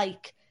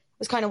like I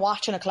was kind of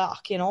watching a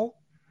clock, you know?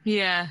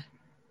 Yeah.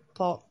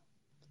 But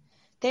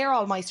they're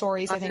all my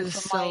stories, I think,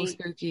 from my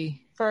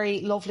spooky,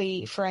 very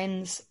lovely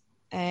friends.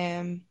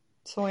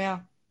 So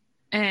yeah.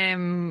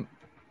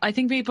 I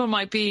think people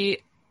might be.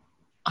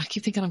 I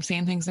keep thinking I'm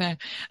saying things now.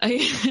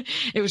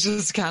 It was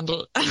just a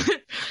candle.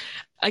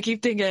 I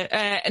keep thinking.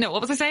 No, what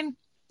was I saying?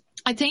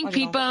 I think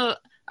people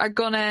are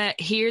gonna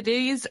hear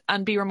these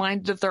and be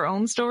reminded of their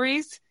own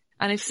stories,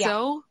 and if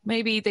so,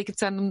 maybe they could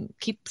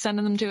keep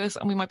sending them to us,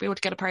 and we might be able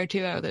to get a part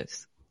 2 out of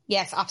this.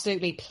 Yes,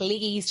 absolutely.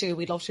 Please do.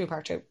 We'd love to do a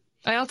part 2.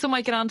 I also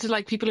might get on to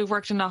like people who've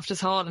worked in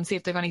Loftus Hall and see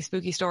if they've any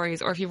spooky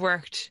stories, or if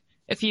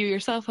you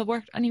yourself have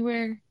worked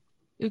anywhere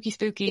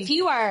spooky. If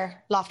you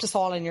are Loftus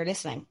Hall and you're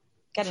listening,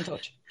 get in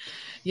touch.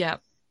 Yeah.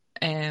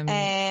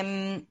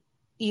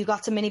 You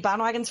got some mini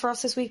bandwagons for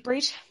us this week,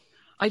 Breed?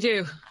 I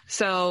do.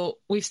 So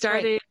we've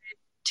started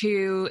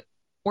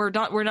we're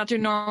not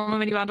doing normal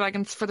mini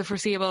bandwagons for the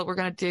foreseeable. We're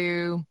going to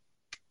do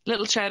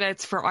little shout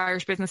outs for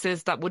Irish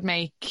businesses that would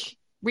make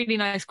really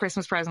nice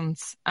Christmas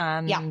presents,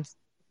 and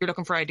you're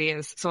looking for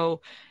ideas.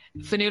 So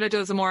Fanula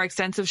does a more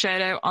extensive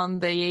shout out on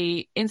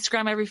the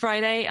Instagram every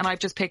Friday, and I've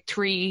just picked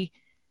 3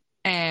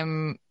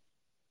 that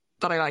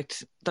I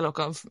liked the look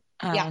of.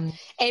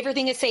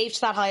 Everything is saved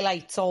to that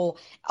highlight, so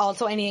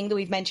also anything that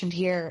we've mentioned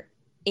here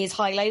is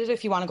highlighted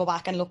if you want to go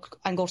back and look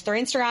and go to their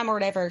Instagram or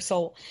whatever.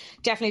 So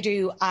definitely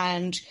do,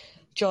 and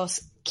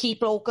just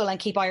keep local and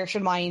keep Irish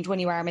in mind when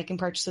you are making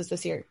purchases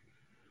this year.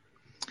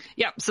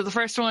 Yeah, so the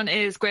first one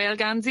is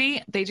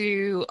Gaelganzi. They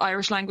do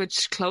Irish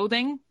language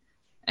clothing.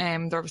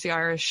 They're obviously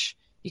Irish.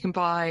 You can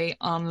buy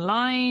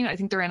online. I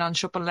think they're in on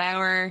Shop and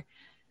Lower,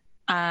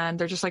 and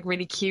they're just like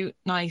really cute,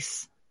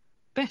 nice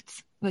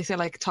bits. They say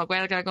like Tá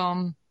Gaeilge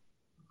gum.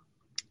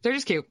 They're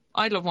just cute.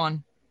 I'd love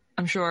one.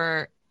 I'm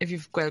sure if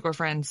you've Gaeilge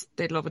friends,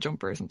 they'd love a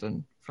jumper or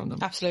something from them.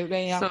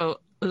 Absolutely, yeah. So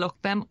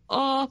look them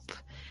up.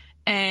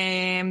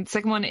 The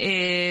second one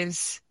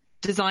is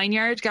Design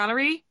Yard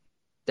Gallery.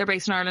 They're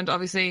based in Ireland,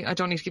 obviously. I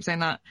don't need to keep saying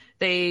that.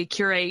 They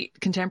curate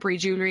contemporary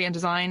jewellery and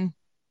design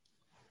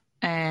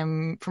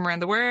from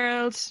around the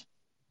world.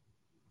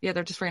 Yeah,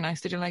 they're just very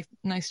nice. They do like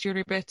nice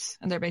jewellery bits,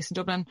 and they're based in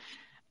Dublin.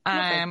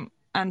 And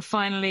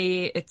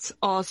finally, it's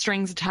all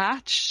strings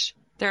attached.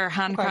 They're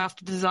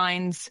handcrafted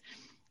designs.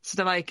 So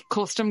they're like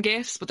custom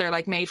gifts, but they're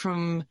like made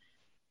from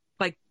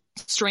like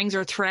strings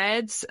or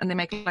threads, and they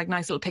make like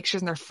nice little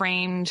pictures, and they're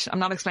framed. I'm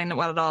not explaining it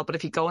well at all, but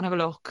if you go and have a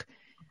look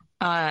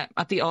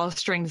at the All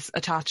Strings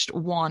Attached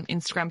one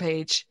Instagram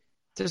page,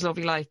 there's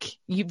lovely like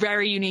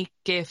very unique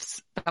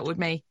gifts that would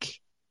make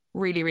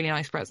really, really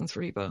nice presents for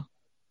people.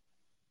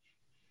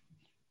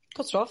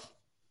 Good stuff.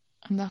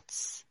 And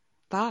that's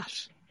that.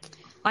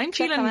 I'm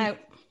feeling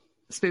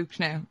spooked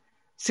now.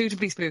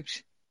 Suitably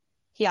spooked.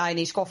 Yeah, I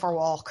need to go for a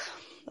walk.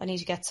 I need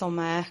to get some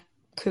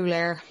cool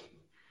air.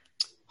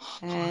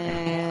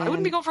 I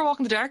wouldn't be going for a walk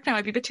in the dark now.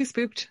 I'd be a bit too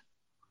spooked.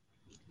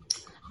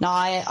 No,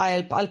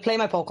 I'll play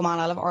my Pokemon.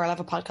 I'll have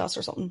a podcast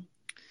or something.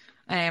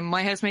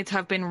 My housemates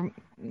have been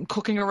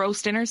cooking a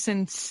roast dinner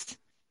since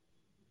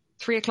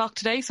 3 o'clock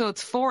today, so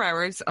it's 4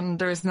 hours, and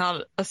there's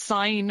not a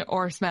sign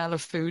or smell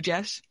of food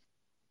yet.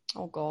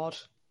 Oh God,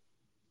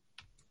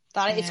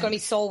 it's going to be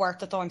so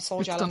worth it, though. I'm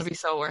so jealous. It's going to be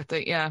so worth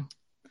it. Yeah.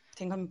 I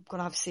think I'm going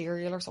to have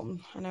cereal or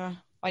something. Anyway,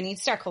 I need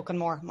to start cooking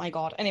more. My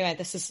God. Anyway,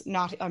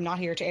 I'm not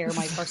here to air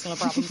my personal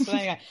problems. But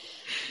anyway,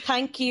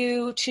 thank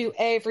you to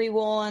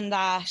everyone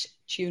that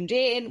tuned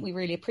in. We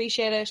really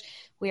appreciate it.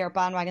 We are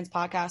Bandwagons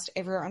Podcast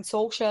everywhere on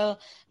social.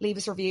 Leave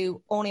us a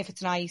review, only if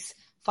it's nice.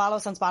 Follow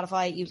us on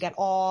Spotify. You'll get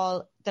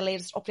all the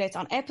latest updates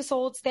on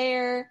episodes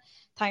there.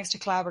 Thanks to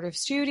Collaborative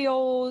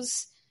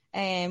Studios.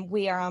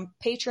 We are on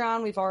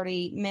Patreon. We've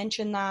already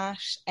mentioned that.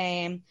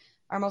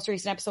 Our most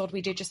recent episode,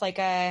 we did just like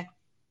a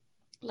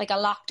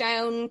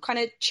lockdown kind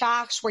of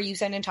chat where you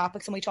send in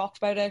topics and we talked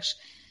about it.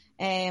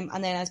 And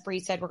then, as Brie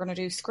said, we're going to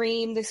do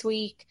Scream this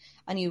week,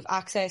 and you've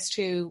access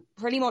to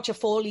pretty much a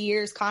full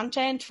year's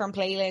content, from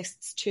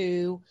playlists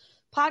to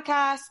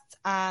podcasts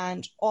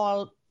and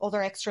all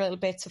other extra little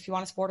bits. If you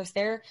want to support us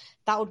there,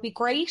 that would be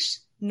great.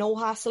 No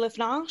hassle if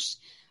not.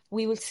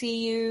 We will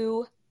see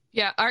you.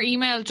 Yeah, our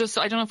email, I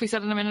don't know if we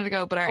said it a minute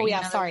ago, but our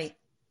email is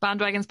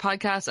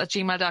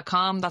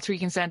bandwagonspodcast@gmail.com. That's where you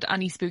can send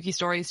any spooky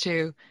stories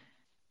to.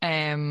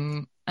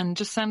 And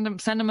just send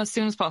them as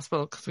soon as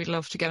possible, because we'd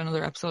love to get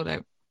another episode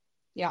out.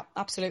 Yeah,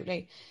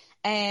 absolutely.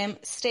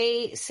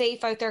 Stay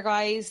safe out there,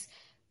 guys.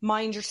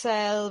 Mind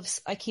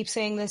yourselves. I keep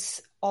saying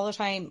this all the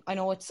time. I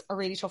know it's a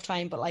really tough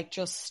time, but like,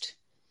 just,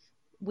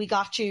 we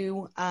got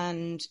you,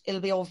 and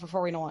it'll be over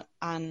before we know it.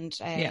 And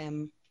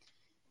I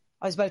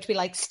was about to be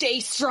like,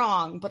 stay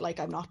strong, but like,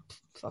 I'm not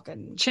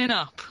fucking... Chin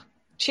up,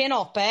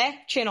 eh?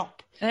 Chin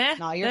up.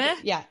 No, you're...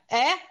 Yeah.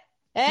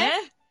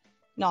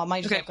 No,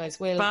 mind yourself, guys.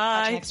 We'll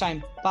catch you next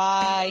time.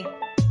 Bye.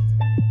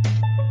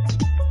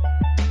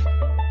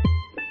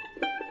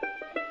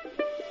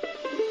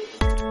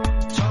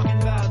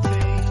 Talking about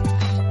things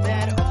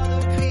that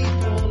other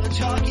people are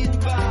talking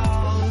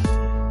about.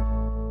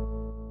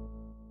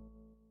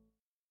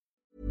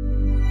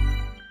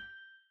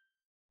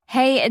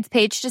 Hey, it's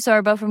Paige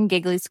DeSorbo from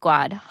Giggly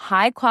Squad.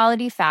 High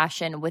quality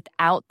fashion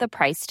without the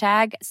price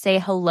tag. Say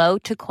hello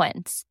to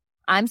Quince.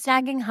 I'm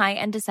snagging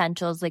high-end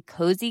essentials like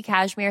cozy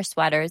cashmere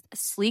sweaters,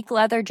 sleek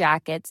leather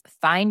jackets,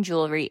 fine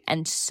jewelry,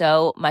 and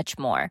so much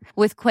more.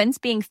 With Quince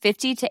being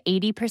 50 to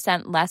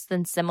 80% less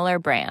than similar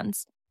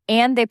brands.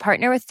 And they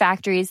partner with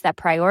factories that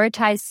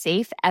prioritize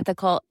safe,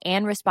 ethical,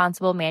 and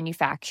responsible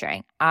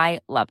manufacturing. I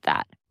love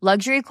that.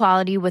 Luxury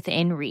quality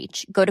within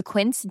reach. Go to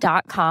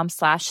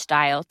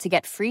quince.com/style to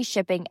get free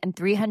shipping and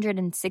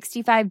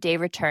 365-day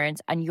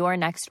returns on your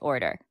next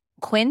order.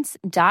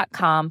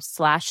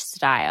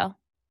 Quince.com/style.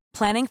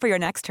 Planning for your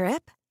next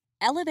trip?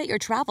 Elevate your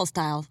travel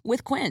style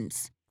with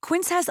Quince.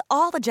 Quince has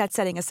all the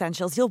jet-setting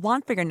essentials you'll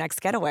want for your next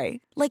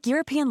getaway, like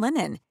European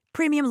linen,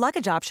 premium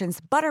luggage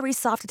options, buttery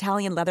soft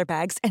Italian leather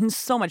bags, and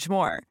so much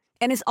more.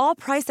 And is all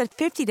priced at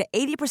 50 to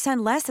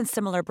 80% less than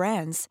similar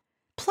brands.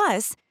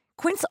 Plus,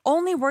 Quince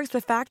only works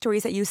with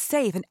factories that use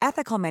safe and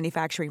ethical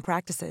manufacturing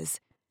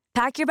practices.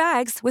 Pack your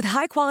bags with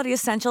high-quality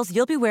essentials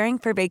you'll be wearing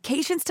for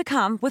vacations to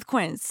come with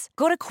Quince.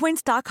 Go to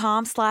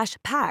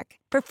quince.com/pack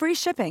for free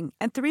shipping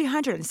and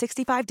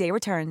 365-day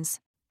returns.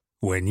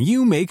 When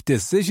you make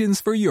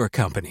decisions for your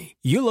company,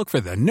 you look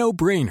for the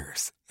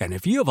no-brainers. And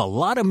if you have a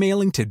lot of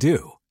mailing to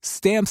do,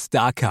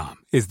 Stamps.com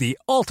is the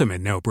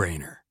ultimate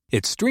no-brainer.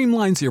 It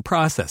streamlines your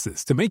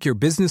processes to make your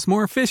business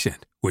more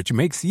efficient, which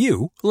makes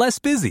you less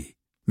busy.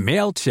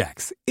 Mail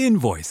checks,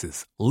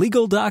 invoices,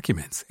 legal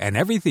documents, and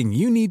everything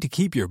you need to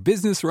keep your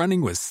business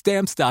running with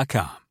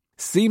Stamps.com.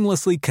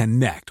 Seamlessly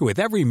connect with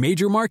every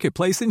major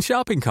marketplace and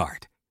shopping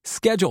cart.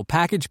 Schedule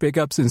package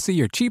pickups and see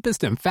your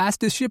cheapest and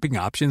fastest shipping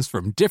options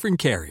from different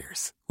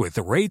carriers, with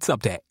rates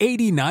up to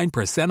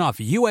 89% off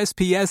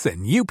USPS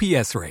and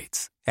UPS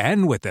rates.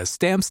 And with the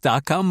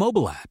Stamps.com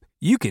mobile app,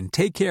 you can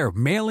take care of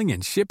mailing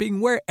and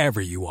shipping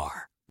wherever you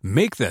are.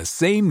 Make the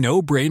same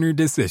no-brainer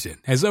decision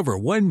as over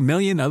 1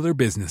 million other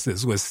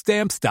businesses with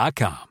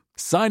Stamps.com.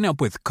 Sign up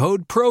with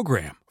code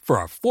PROGRAM for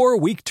a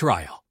 4-week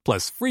trial,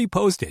 plus free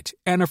postage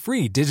and a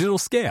free digital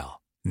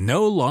scale.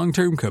 No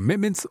long-term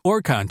commitments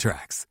or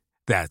contracts.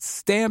 That's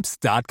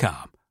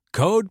Stamps.com.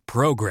 Code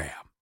PROGRAM.